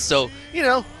right now. So,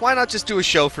 why not just do a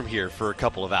show from here for a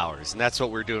couple of hours? And that's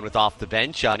what we're doing with Off the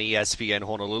Bench on ESPN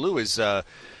Honolulu is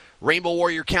Rainbow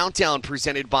Warrior Countdown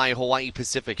presented by Hawaii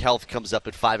Pacific Health comes up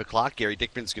at 5 o'clock. Gary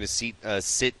Dickman's going to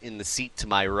sit in the seat to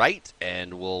my right,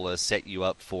 and we'll set you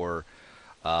up for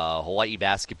Hawaii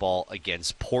basketball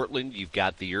against Portland. You've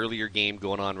got the earlier game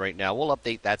going on right now. We'll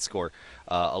update that score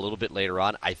a little bit later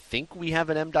on. I think we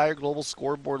have an M. Dyer Global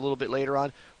scoreboard a little bit later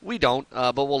on. We don't,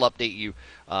 but we'll update you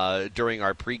during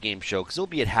our pregame show because it'll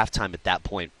be at halftime at that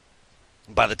point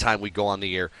by the time we go on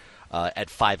the air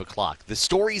at 5 o'clock. The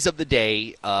stories of the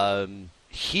day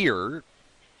here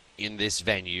in this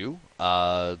venue,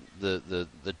 the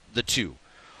two.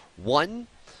 One,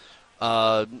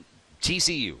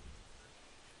 TCU.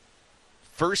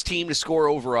 First team to score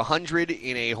over 100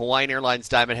 in a Hawaiian Airlines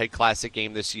Diamond Head Classic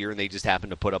game this year, and they just happened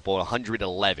to put up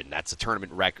 111. That's a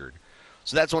tournament record.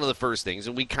 So that's one of the first things,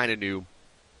 and we kind of knew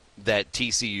that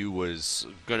TCU was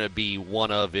going to be one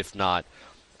of, if not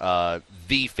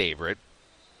the favorite.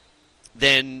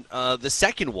 Then the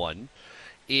second one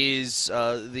is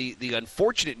the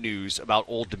unfortunate news about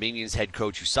Old Dominion's head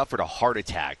coach who suffered a heart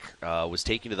attack, was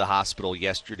taken to the hospital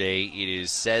yesterday. It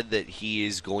is said that he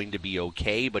is going to be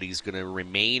okay, but he's going to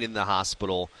remain in the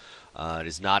hospital. It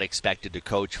is not expected to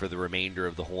coach for the remainder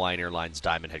of the Hawaiian Airlines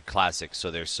Diamond Head Classic,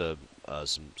 so there's some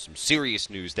serious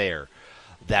news there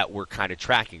that we're kind of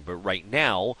tracking. But right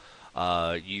now,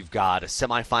 you've got a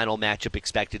semifinal matchup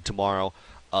expected tomorrow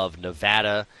of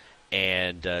Nevada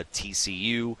and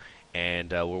TCU.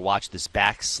 And we'll watch this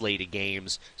back slate of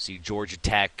games. See Georgia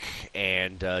Tech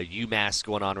and UMass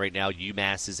going on right now.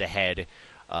 UMass is ahead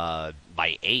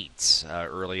by 8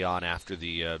 early on after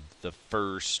the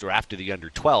first or after the under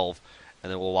 12, and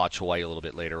then we'll watch Hawaii a little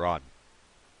bit later on.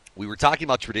 We were talking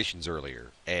about traditions earlier,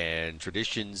 and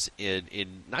traditions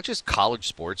in not just college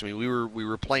sports. I mean, we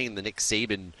were playing the Nick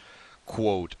Saban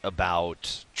quote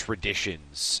about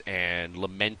traditions and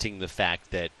lamenting the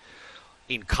fact that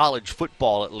in college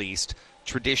football, at least,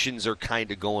 traditions are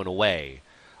kind of going away.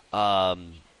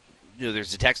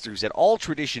 There's a texter who said, all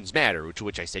traditions matter, to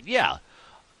which I said, yeah.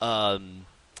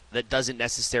 That doesn't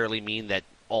necessarily mean that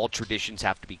all traditions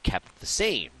have to be kept the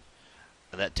same.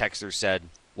 And that texter said,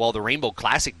 well, the Rainbow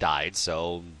Classic died,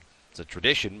 so it's a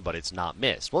tradition, but it's not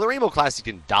missed. Well, the Rainbow Classic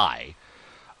didn't die.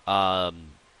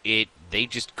 They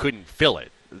just couldn't fill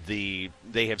it.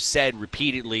 They have said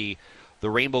repeatedly the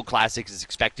Rainbow Classic is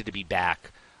expected to be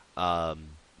back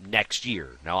next year.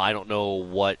 Now, I don't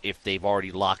know if they've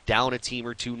already locked down a team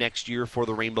or two next year for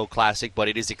the Rainbow Classic, but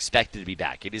it is expected to be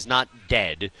back. It is not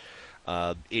dead.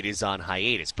 It is on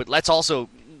hiatus. But let's also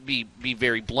be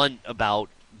very blunt about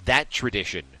that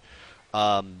tradition.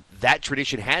 That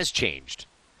tradition has changed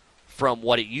from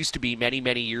what it used to be many,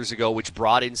 many years ago, which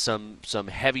brought in some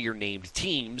heavier named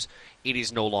teams. It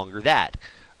is no longer that.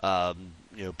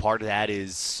 Part of that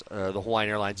is the Hawaiian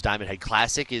Airlines Diamond Head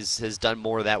Classic has done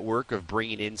more of that work of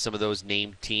bringing in some of those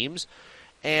named teams.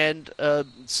 And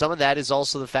some of that is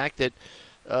also the fact that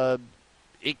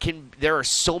there are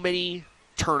so many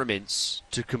tournaments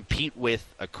to compete with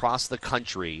across the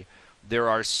country. There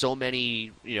are so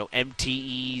many,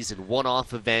 MTEs and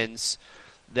one-off events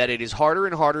that it is harder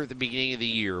and harder at the beginning of the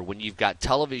year when you've got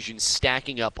television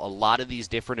stacking up a lot of these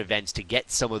different events to get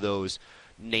some of those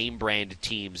name brand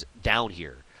teams down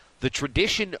here. The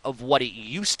tradition of what it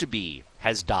used to be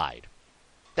has died.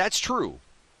 That's true.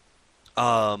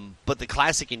 But the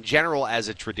Classic in general as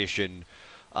a tradition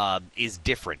is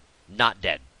different, not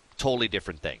dead. Totally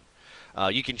different thing.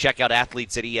 You can check out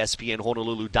athletes at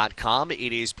ESPNHonolulu.com.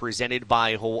 It is presented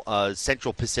by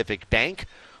Central Pacific Bank,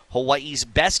 Hawaii's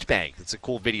best bank. It's a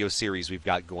cool video series we've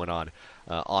got going on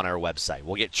our website.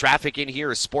 We'll get traffic in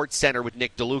here, a sports center with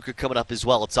Nick DeLuca coming up as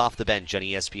well. It's Off the Bench on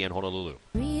ESPN Honolulu.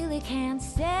 Really can't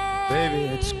stay.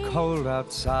 Baby, it's cold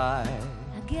outside.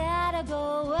 I gotta go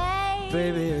away.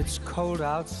 Baby, it's cold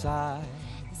outside.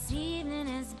 This evening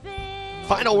has been.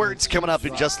 Final words coming up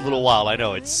in just a little while. I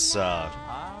know it's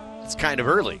kind of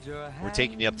early. We're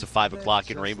taking you up to 5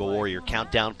 o'clock in Rainbow Warrior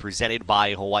Countdown presented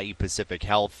by Hawaii Pacific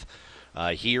Health.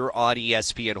 Here on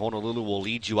ESPN Honolulu, we'll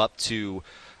lead you up to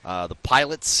the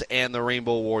Pilots and the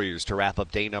Rainbow Warriors to wrap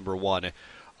up day number 1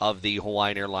 of the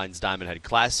Hawaiian Airlines Diamond Head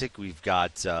Classic. We've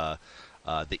got the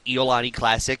Iolani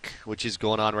Classic, which is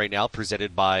going on right now,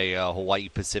 presented by Hawaii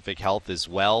Pacific Health as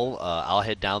well. I'll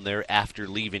head down there after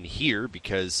leaving here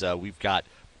because we've got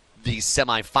the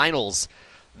semifinals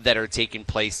that are taking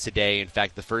place today. In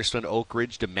fact, the first one, Oak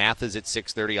Ridge to Mathis at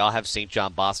 6:30. I'll have St.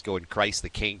 John Bosco and Christ the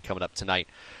King coming up tonight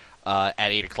at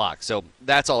 8 o'clock. So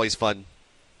that's always fun.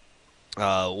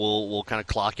 We'll kind of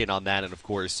clock in on that, and of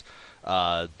course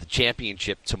the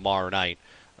championship tomorrow night,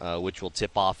 which will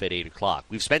tip off at 8 o'clock.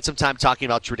 We've spent some time talking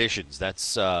about traditions.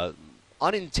 That's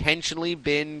unintentionally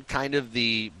been kind of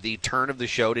the turn of the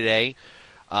show today.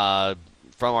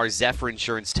 From our Zephyr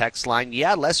Insurance text line,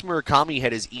 yeah, Les Murakami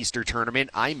had his Easter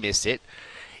tournament. I miss it.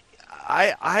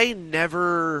 I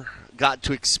never got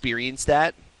to experience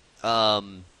that.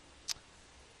 From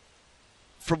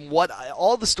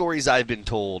all the stories I've been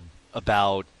told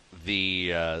about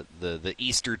the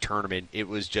Easter tournament, it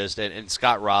was just, and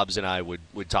Scott Robbs and I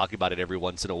would talk about it every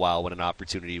once in a while when an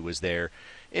opportunity was there.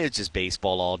 It's just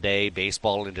baseball all day,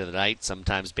 baseball into the night,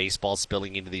 sometimes baseball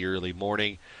spilling into the early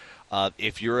morning.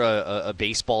 If you're a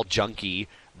baseball junkie,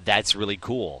 that's really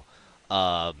cool.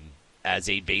 As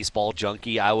a baseball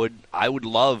junkie, I would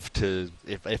love to,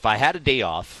 if I had a day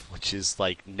off, which is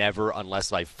like never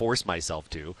unless I force myself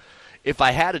to. If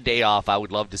I had a day off, I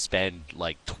would love to spend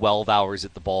like 12 hours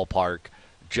at the ballpark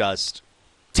just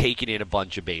taking in a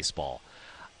bunch of baseball.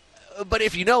 But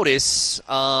if you notice,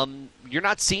 you're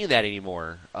not seeing that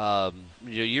anymore.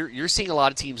 You're seeing a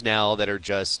lot of teams now that are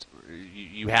just,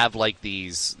 you have like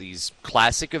these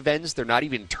classic events. They're not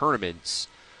even tournaments,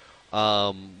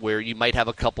 where you might have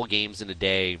a couple games in a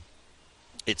day.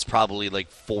 It's probably like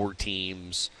 4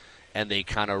 teams, and they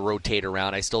kind of rotate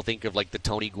around. I still think of like the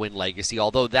Tony Gwynn Legacy,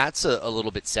 although that's a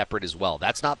little bit separate as well.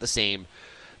 That's not the same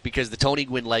because the Tony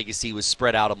Gwynn Legacy was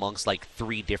spread out amongst like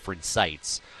 3 different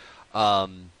sites.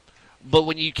 But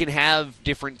when you can have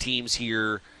different teams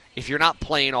here, if you're not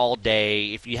playing all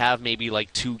day, if you have maybe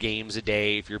like 2 games a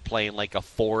day, if you're playing like a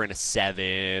 4 and a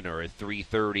 7 or a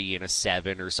 3:30 and a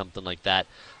 7 or something like that,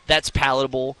 that's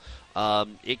palatable.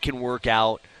 It can work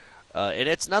out. And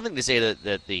it's nothing to say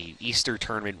that the Easter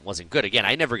tournament wasn't good. Again,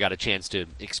 I never got a chance to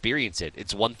experience it.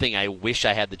 It's one thing I wish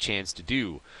I had the chance to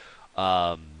do.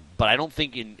 But I don't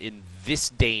think in this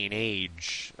day and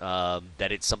age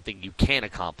that it's something you can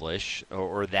accomplish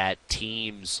or that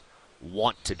teams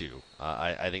want to do.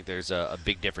 I think there's a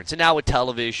big difference. And now with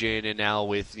television and now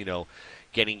with,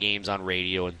 getting games on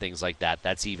radio and things like that,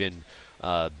 that's even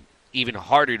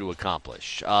harder to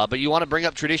accomplish. But you want to bring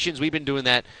up traditions? We've been doing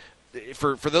that.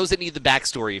 For those that need the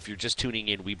backstory, if you're just tuning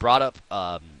in, we brought up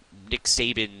Nick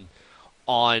Saban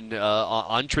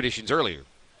on traditions earlier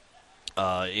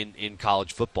in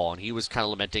college football, and he was kind of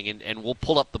lamenting, and we'll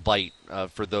pull up the bite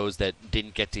for those that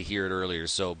didn't get to hear it earlier.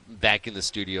 So back in the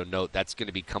studio note, that's going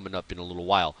to be coming up in a little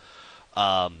while.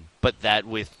 But that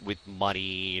with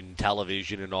money and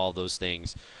television and all those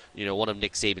things, one of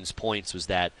Nick Saban's points was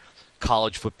that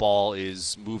college football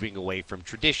is moving away from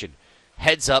tradition.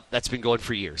 Heads up, that's been going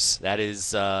for years.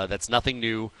 That's nothing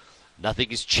new. Nothing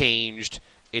has changed.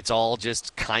 It's all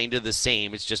just kind of the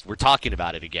same. It's just we're talking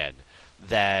about it again.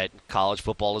 That college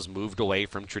football has moved away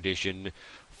from tradition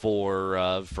for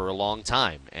a long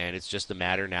time, and it's just a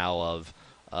matter now of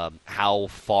how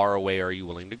far away are you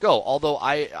willing to go. Although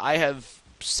I have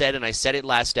said, and I said it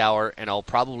last hour, and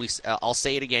I'll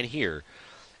say it again here.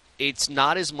 It's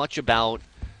not as much about,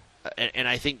 and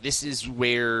I think this is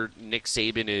where Nick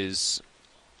Saban is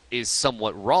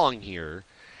somewhat wrong here.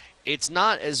 It's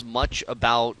not as much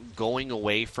about going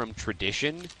away from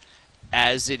tradition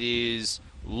as it is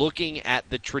looking at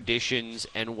the traditions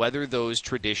and whether those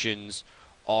traditions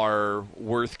are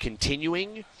worth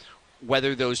continuing,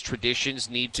 whether those traditions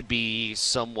need to be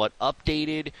somewhat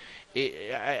updated.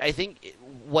 I think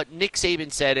what Nick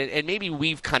Saban said, and maybe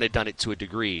we've kind of done it to a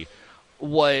degree,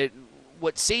 what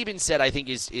Saban said I think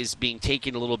is being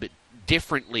taken a little bit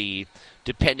differently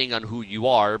depending on who you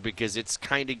are, because it's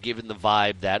kind of given the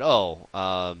vibe that,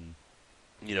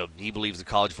 he believes the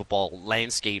college football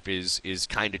landscape is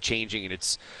kind of changing, and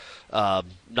it's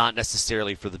not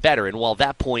necessarily for the better. And while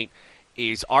that point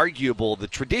is arguable, the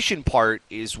tradition part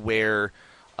is where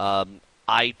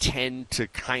I tend to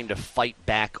kind of fight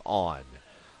back on.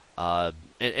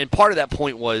 And part of that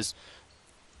point was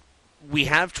we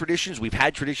have traditions. We've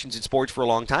had traditions in sports for a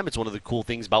long time. It's one of the cool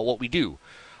things about what we do.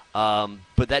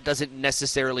 But that doesn't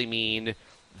necessarily mean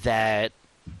that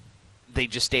they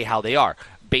just stay how they are.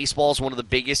 Baseball is one of the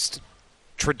biggest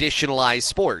traditionalized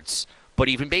sports, but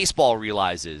even baseball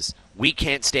realizes we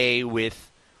can't stay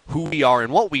with who we are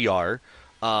and what we are.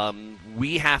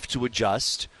 We have to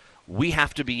adjust. We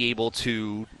have to be able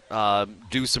to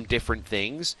do some different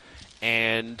things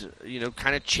and,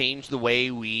 kind of change the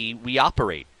way we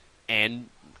operate. And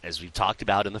as we talked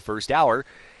about in the first hour,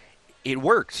 it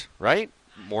worked, right?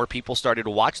 More people started to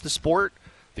watch the sport.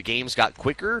 The games got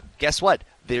quicker. Guess what?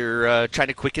 they're trying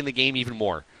to quicken the game even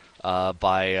more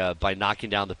by knocking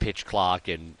down the pitch clock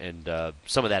and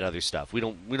some of that other stuff. We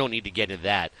don't need to get into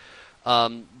that.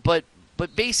 But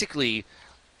basically,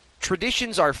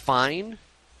 traditions are fine,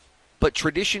 but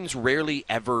traditions rarely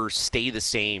ever stay the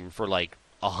same for like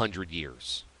 100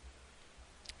 years.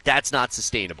 That's not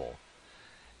sustainable.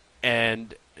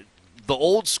 And the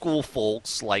old school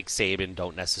folks like Saban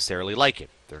don't necessarily like it.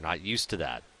 They're not used to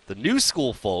that. The new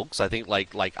school folks, I think,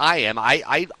 like I am,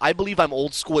 I believe I'm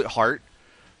old school at heart,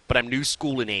 but I'm new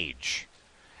school in age,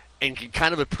 and can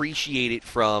kind of appreciate it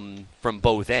from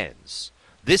both ends.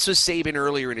 This was Saban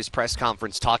earlier in his press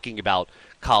conference talking about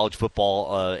college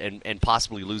football and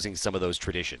possibly losing some of those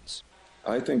traditions.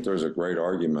 I think there's a great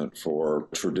argument for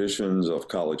traditions of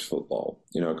college football.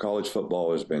 College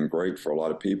football has been great for a lot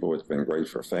of people. It's been great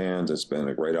for fans. It's been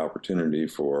a great opportunity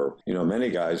for, many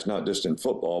guys, not just in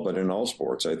football, but in all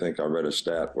sports. I think I read a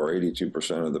stat where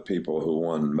 82% of the people who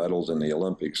won medals in the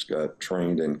Olympics got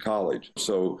trained in college.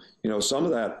 So, some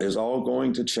of that is all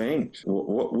going to change.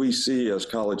 What we see as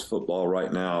college football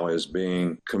right now is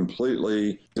being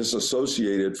completely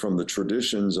disassociated from the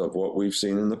traditions of what we've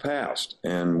seen in the past.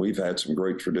 And we've had some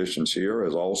great traditions here,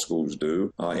 as all schools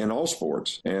do, in all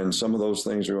sports. And some of those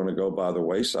things are going to go by the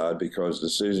wayside because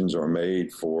decisions are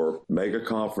made for mega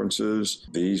conferences.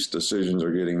 These decisions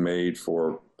are getting made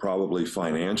for probably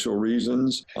financial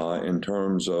reasons in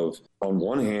terms of, on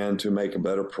one hand, to make a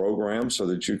better program so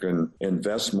that you can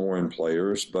invest more in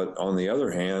players. But on the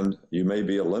other hand, you may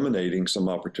be eliminating some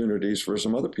opportunities for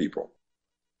some other people.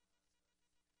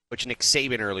 Which Nick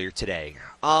Saban earlier today.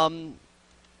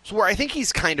 So where I think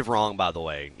he's kind of wrong, by the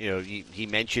way. He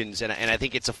mentions, and I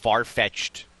think it's a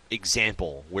far-fetched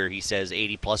example where he says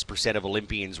 80+% of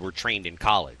Olympians were trained in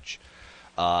college.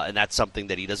 And that's something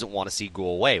that he doesn't want to see go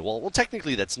away. Well,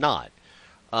 technically that's not.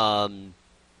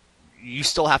 You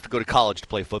still have to go to college to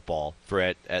play football for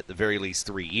at the very least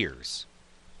 3 years.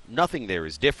 Nothing there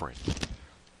is different.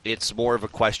 It's more of a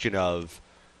question of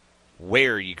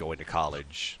where you go into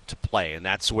college to play, and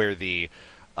that's where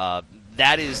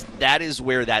that is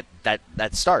where that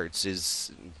starts.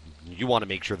 Is you want to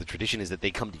make sure the tradition is that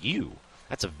they come to you.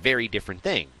 That's a very different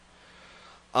thing.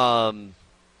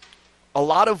 A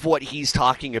lot of what he's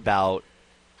talking about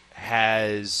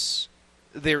has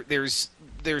there's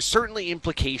certainly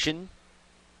implication,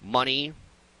 money,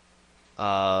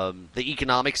 the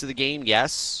economics of the game,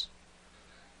 yes.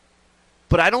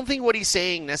 But I don't think what he's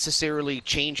saying necessarily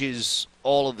changes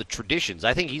all of the traditions.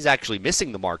 I think he's actually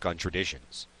missing the mark on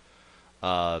traditions.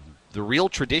 The real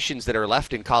traditions that are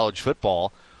left in college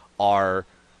football are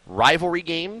rivalry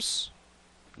games.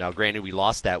 Now, granted, we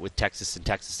lost that with Texas and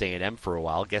Texas A&M for a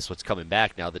while. Guess what's coming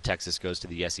back now that Texas goes to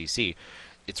the SEC?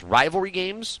 It's rivalry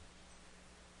games,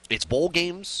 it's bowl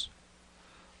games,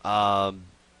 and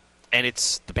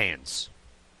it's the bands,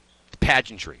 the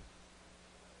pageantry.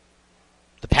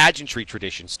 The pageantry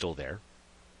tradition's still there.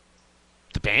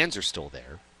 The bands are still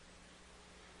there.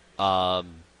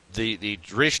 The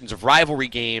traditions of rivalry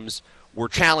games were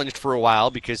challenged for a while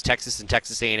because Texas and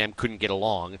Texas A&M couldn't get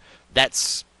along.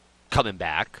 That's coming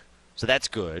back, so that's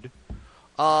good.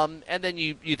 And then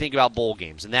you think about bowl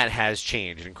games, and that has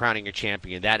changed, and crowning a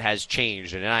champion, that has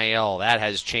changed, and NIL, that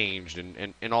has changed,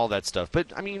 and all that stuff.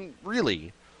 But, I mean,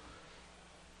 really,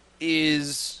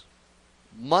 is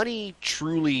money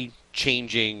truly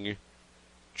changing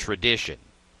tradition?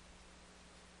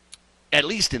 At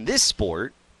least in this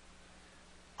sport,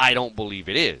 I don't believe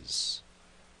it is.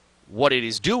 What it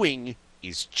is doing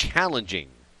is challenging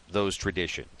those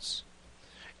traditions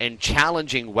and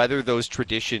challenging whether those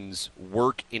traditions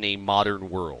work in a modern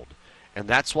world. And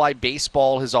that's why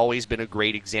baseball has always been a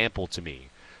great example to me.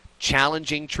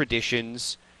 Challenging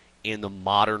traditions in the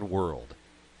modern world.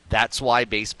 That's why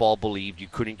baseball believed you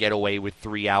couldn't get away with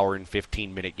 3-hour and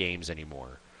 15-minute games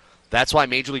anymore. That's why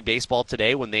Major League Baseball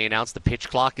today, when they announced the pitch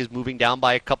clock is moving down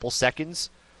by a couple seconds,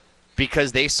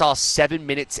 because they saw 7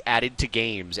 minutes added to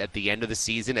games at the end of the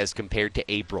season as compared to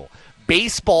April.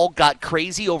 Baseball got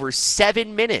crazy over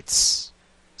 7 minutes.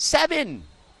 7!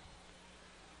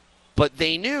 But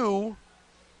they knew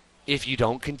if you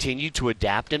don't continue to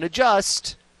adapt and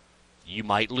adjust, you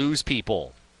might lose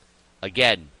people.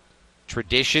 Again,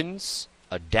 traditions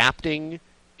adapting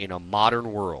in a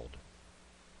modern world.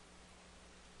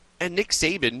 And Nick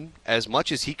Saban, as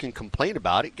much as he can complain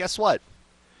about it, guess what?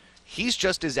 He's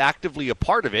just as actively a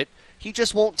part of it. He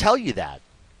just won't tell you that.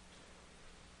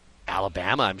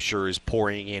 Alabama, I'm sure, is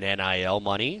pouring in NIL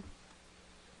money.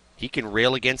 He can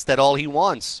rail against that all he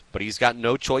wants, but he's got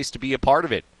no choice to be a part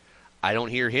of it. I don't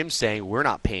hear him saying, we're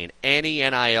not paying any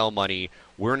NIL money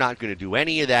We're not going to do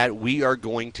any of that. We are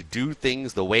going to do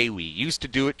things the way we used to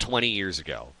do it 20 years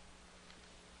ago.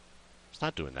 He's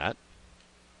not doing that.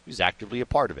 He's actively a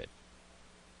part of it.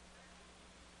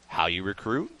 How you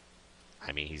recruit?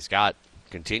 I mean, he's got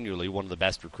continually one of the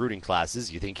best recruiting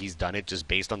classes. You think he's done it just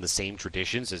based on the same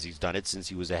traditions as he's done it since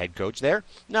he was a head coach there?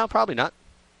 No, probably not.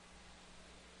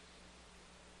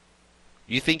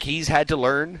 You think he's had to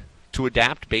learn to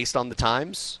adapt based on the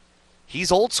times?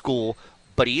 He's old school,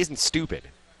 but he isn't stupid.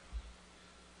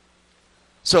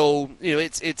 So,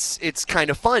 it's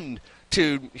kind of fun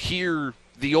to hear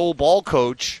the old ball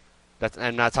coach,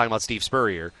 I'm not talking about Steve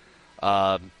Spurrier,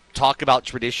 talk about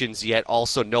traditions yet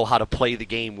also know how to play the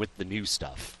game with the new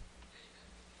stuff.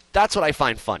 That's what I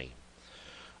find funny.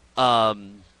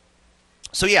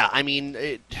 So, yeah, I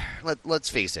mean, let's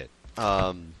face it.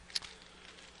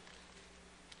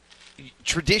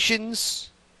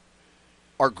 Traditions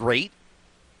are great.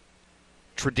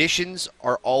 Traditions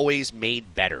are always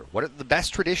made better. What are the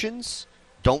best traditions?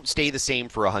 Don't stay the same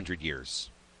for 100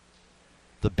 years.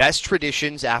 The best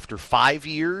traditions after 5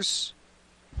 years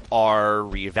are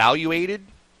reevaluated.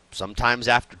 Sometimes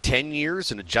after 10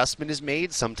 years, an adjustment is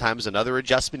made. Sometimes another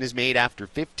adjustment is made after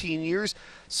 15 years,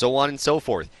 so on and so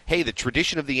forth. Hey, the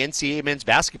tradition of the NCAA men's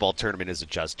basketball tournament is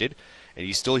adjusted, and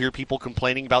you still hear people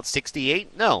complaining about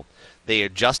 68? No. They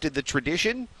adjusted the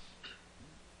tradition.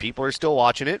 People are still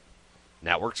watching it.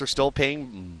 Networks are still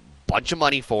paying a bunch of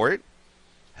money for it.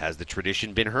 Has the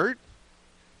tradition been hurt?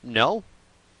 No.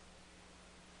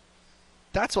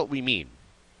 That's what we mean.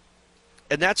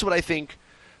 And that's what I think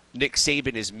Nick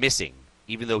Saban is missing.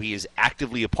 Even though he is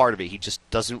actively a part of it, he just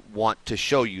doesn't want to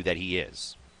show you that he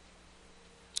is.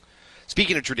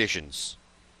 Speaking of traditions,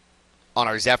 on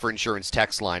our Zephyr Insurance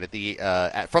text line from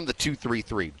the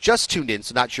 233. Just tuned in,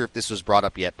 so not sure if this was brought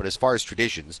up yet, but as far as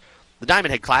traditions, the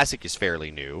Diamond Head Classic is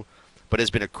fairly new, but has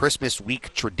been a Christmas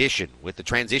week tradition. With the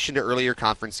transition to earlier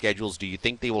conference schedules, do you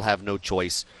think they will have no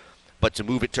choice but to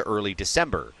move it to early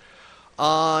December?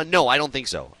 No, I don't think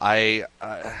so.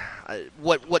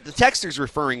 What the texter's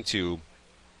referring to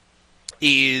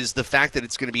is the fact that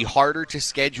it's going to be harder to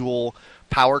schedule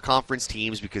power conference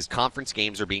teams because conference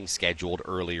games are being scheduled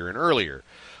earlier and earlier.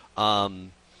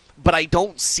 But I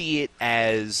don't see it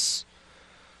as...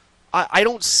 I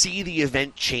don't see the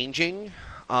event changing.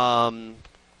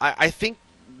 I think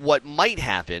what might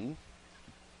happen,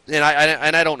 and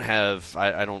I don't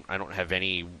have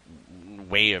any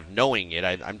way of knowing it.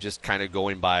 I'm just kind of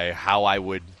going by how I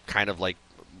would kind of like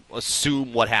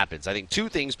assume what happens. I think two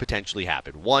things potentially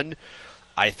happen. One,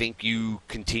 I think you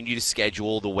continue to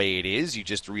schedule the way it is. You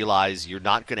just realize you're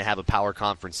not going to have a power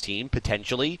conference team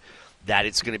potentially. That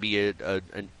it's going to be it's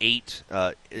going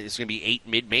to be 8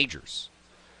 mid majors.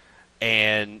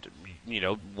 And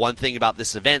one thing about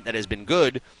this event that has been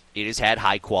good, it has had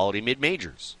high quality mid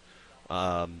majors.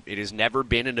 It has never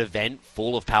been an event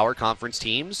full of power conference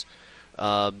teams.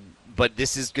 But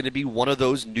this is going to be one of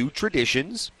those new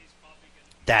traditions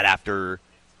that after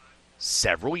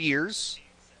several years,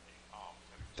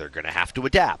 they're going to have to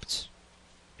adapt.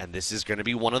 And this is going to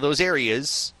be one of those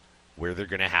areas where they're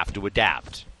going to have to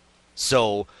adapt.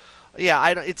 So, yeah,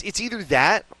 it's either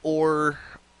that or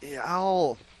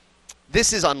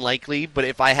this is unlikely, but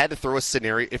if I had to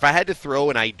throw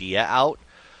an idea out,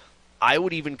 I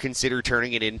would even consider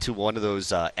turning it into one of those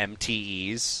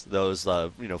MTEs, those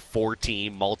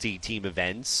 4-team, multi-team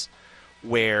events,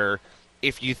 where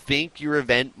if you think your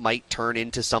event might turn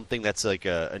into something that's like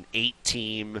an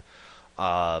 8-team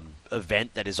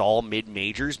event that is all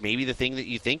mid-majors, maybe the thing that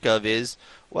you think of is,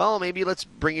 well, maybe let's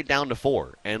bring it down to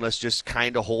 4, and let's just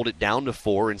kind of hold it down to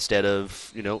 4 instead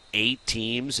of 8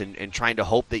 teams, and trying to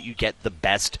hope that you get the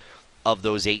best of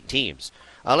those 8 teams.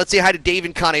 Let's say hi to Dave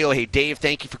in Conejo. Hey, Dave,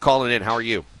 thank you for calling in. How are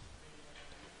you?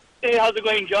 Hey, how's it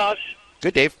going, Josh?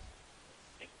 Good, Dave.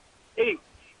 Hey,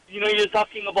 you're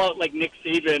talking about, like, Nick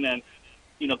Saban and,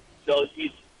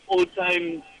 these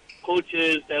old-time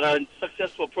coaches that are in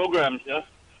successful programs, yeah?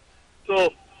 So,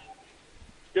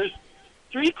 there's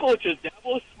 3 coaches,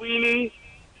 Dabo Sweeney,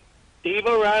 Dave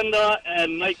Aranda,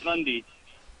 and Mike Gundy.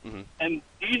 Mm-hmm. And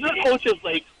these are coaches,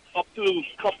 like, up to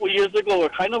a couple years ago were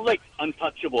kind of like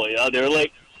untouchable, yeah? They're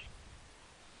like,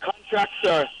 contracts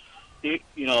are,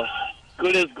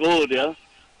 good as gold, yeah?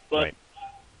 But right.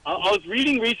 I was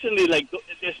reading recently, like,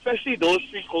 especially those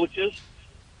 3 coaches,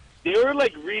 they were,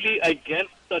 like, really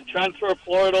against the transfer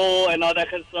portal and all that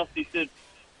kind of stuff. They said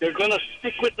they're going to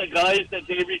stick with the guys that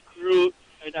they recruit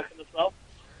and that kind of stuff.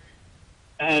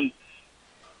 And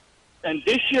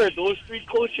this year, those 3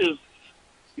 coaches,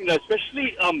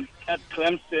 especially at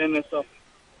Clemson and stuff,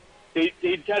 they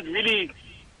had really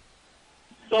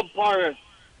subpar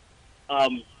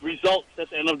results at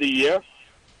the end of the year.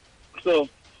 So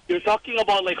you're talking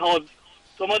about like how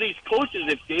some of these coaches,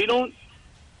 if they don't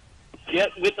get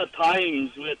with the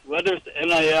times, with whether it's the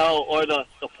NIL or the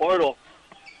portal,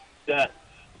 that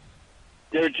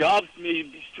their jobs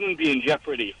may soon be in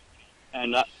jeopardy.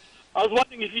 And I was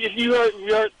wondering if you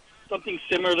heard something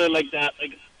similar like that,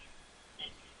 like,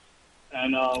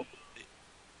 and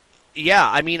yeah,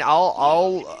 I mean, I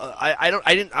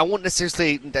won't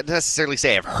necessarily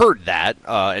say I've heard that.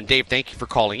 And Dave, thank you for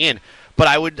calling in. But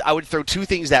I would throw two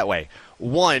things that way.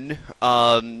 One,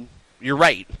 you're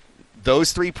right.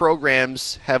 Those three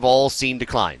programs have all seen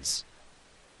declines,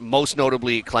 most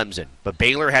notably Clemson. But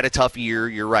Baylor had a tough year.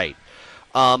 You're right.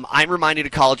 I'm reminded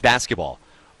of college basketball.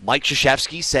 Mike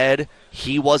Krzyzewski said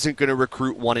he wasn't going to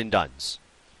recruit one-and-dones.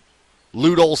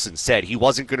 Lute Olson said he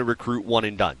wasn't going to recruit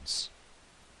one-and-dones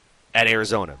at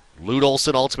Arizona. Lute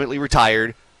Olson ultimately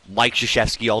retired. Mike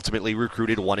Krzyzewski ultimately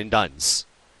recruited one-and-dones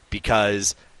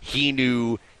because he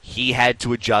knew he had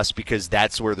to adjust because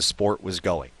that's where the sport was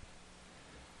going.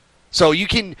 So you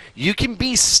can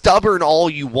be stubborn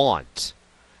all you want,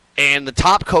 and the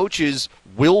top coaches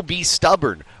will be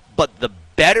stubborn, but the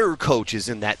better coaches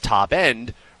in that top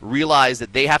end realize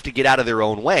that they have to get out of their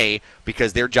own way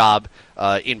because their job,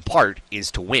 in part,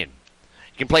 is to win.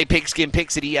 You can play Pigskin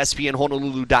Picks at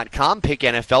ESPNHonolulu.com. Pick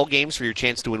NFL games for your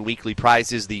chance to win weekly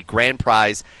prizes. The grand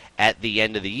prize at the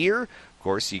end of the year. Of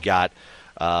course, you got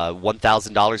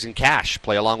 $1,000 in cash.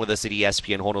 Play along with us at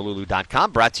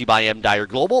ESPNHonolulu.com. Brought to you by M. Dyer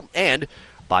Global and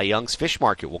by Young's Fish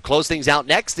Market. We'll close things out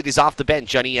next. It is Off the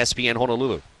Bench on ESPN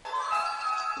Honolulu.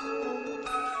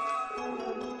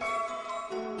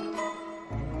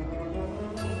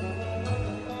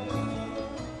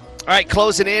 All right,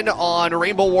 closing in on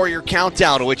Rainbow Warrior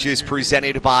Countdown, which is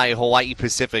presented by Hawaii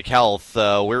Pacific Health.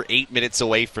 We're 8 minutes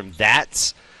away from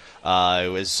that.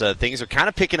 Things are kind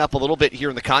of picking up a little bit here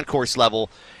in the concourse level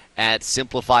at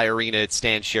Simplify Arena at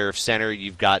Stan Sheriff Center.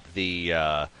 You've got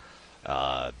the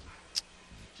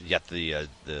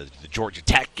Georgia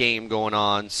Tech game going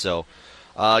on. So,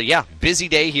 busy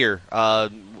day here.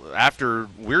 After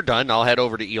we're done, I'll head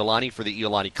over to Iolani for the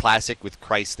Iolani Classic with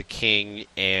Christ the King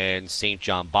and St.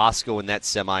 John Bosco in that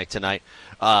semi tonight.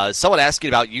 Someone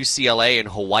asking about UCLA and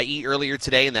Hawaii earlier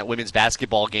today in that women's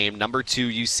basketball game. Number 2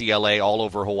 UCLA all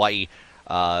over Hawaii.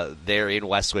 There in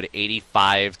Westwood,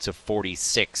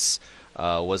 85-46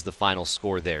 was the final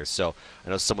score there. So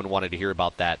I know someone wanted to hear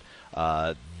about that.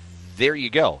 There you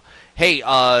go. Hey,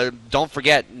 don't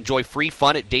forget, enjoy free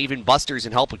fun at Dave & Buster's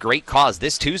and help a great cause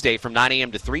this Tuesday from 9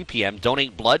 a.m. to 3 p.m.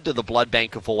 Donate blood to the Blood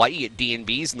Bank of Hawaii at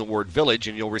D&B's in the Ward Village,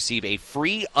 and you'll receive a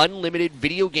free unlimited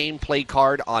video game play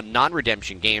card on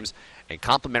non-redemption games and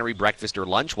complimentary breakfast or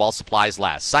lunch while supplies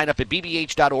last. Sign up at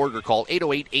bbh.org or call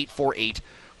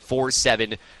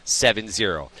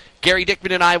 808-848-4770. Gary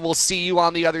Dickman and I will see you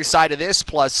on the other side of this,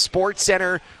 plus Sports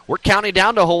Center. We're counting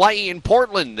down to Hawaii and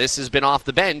Portland. This has been Off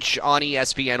the Bench on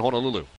ESPN Honolulu.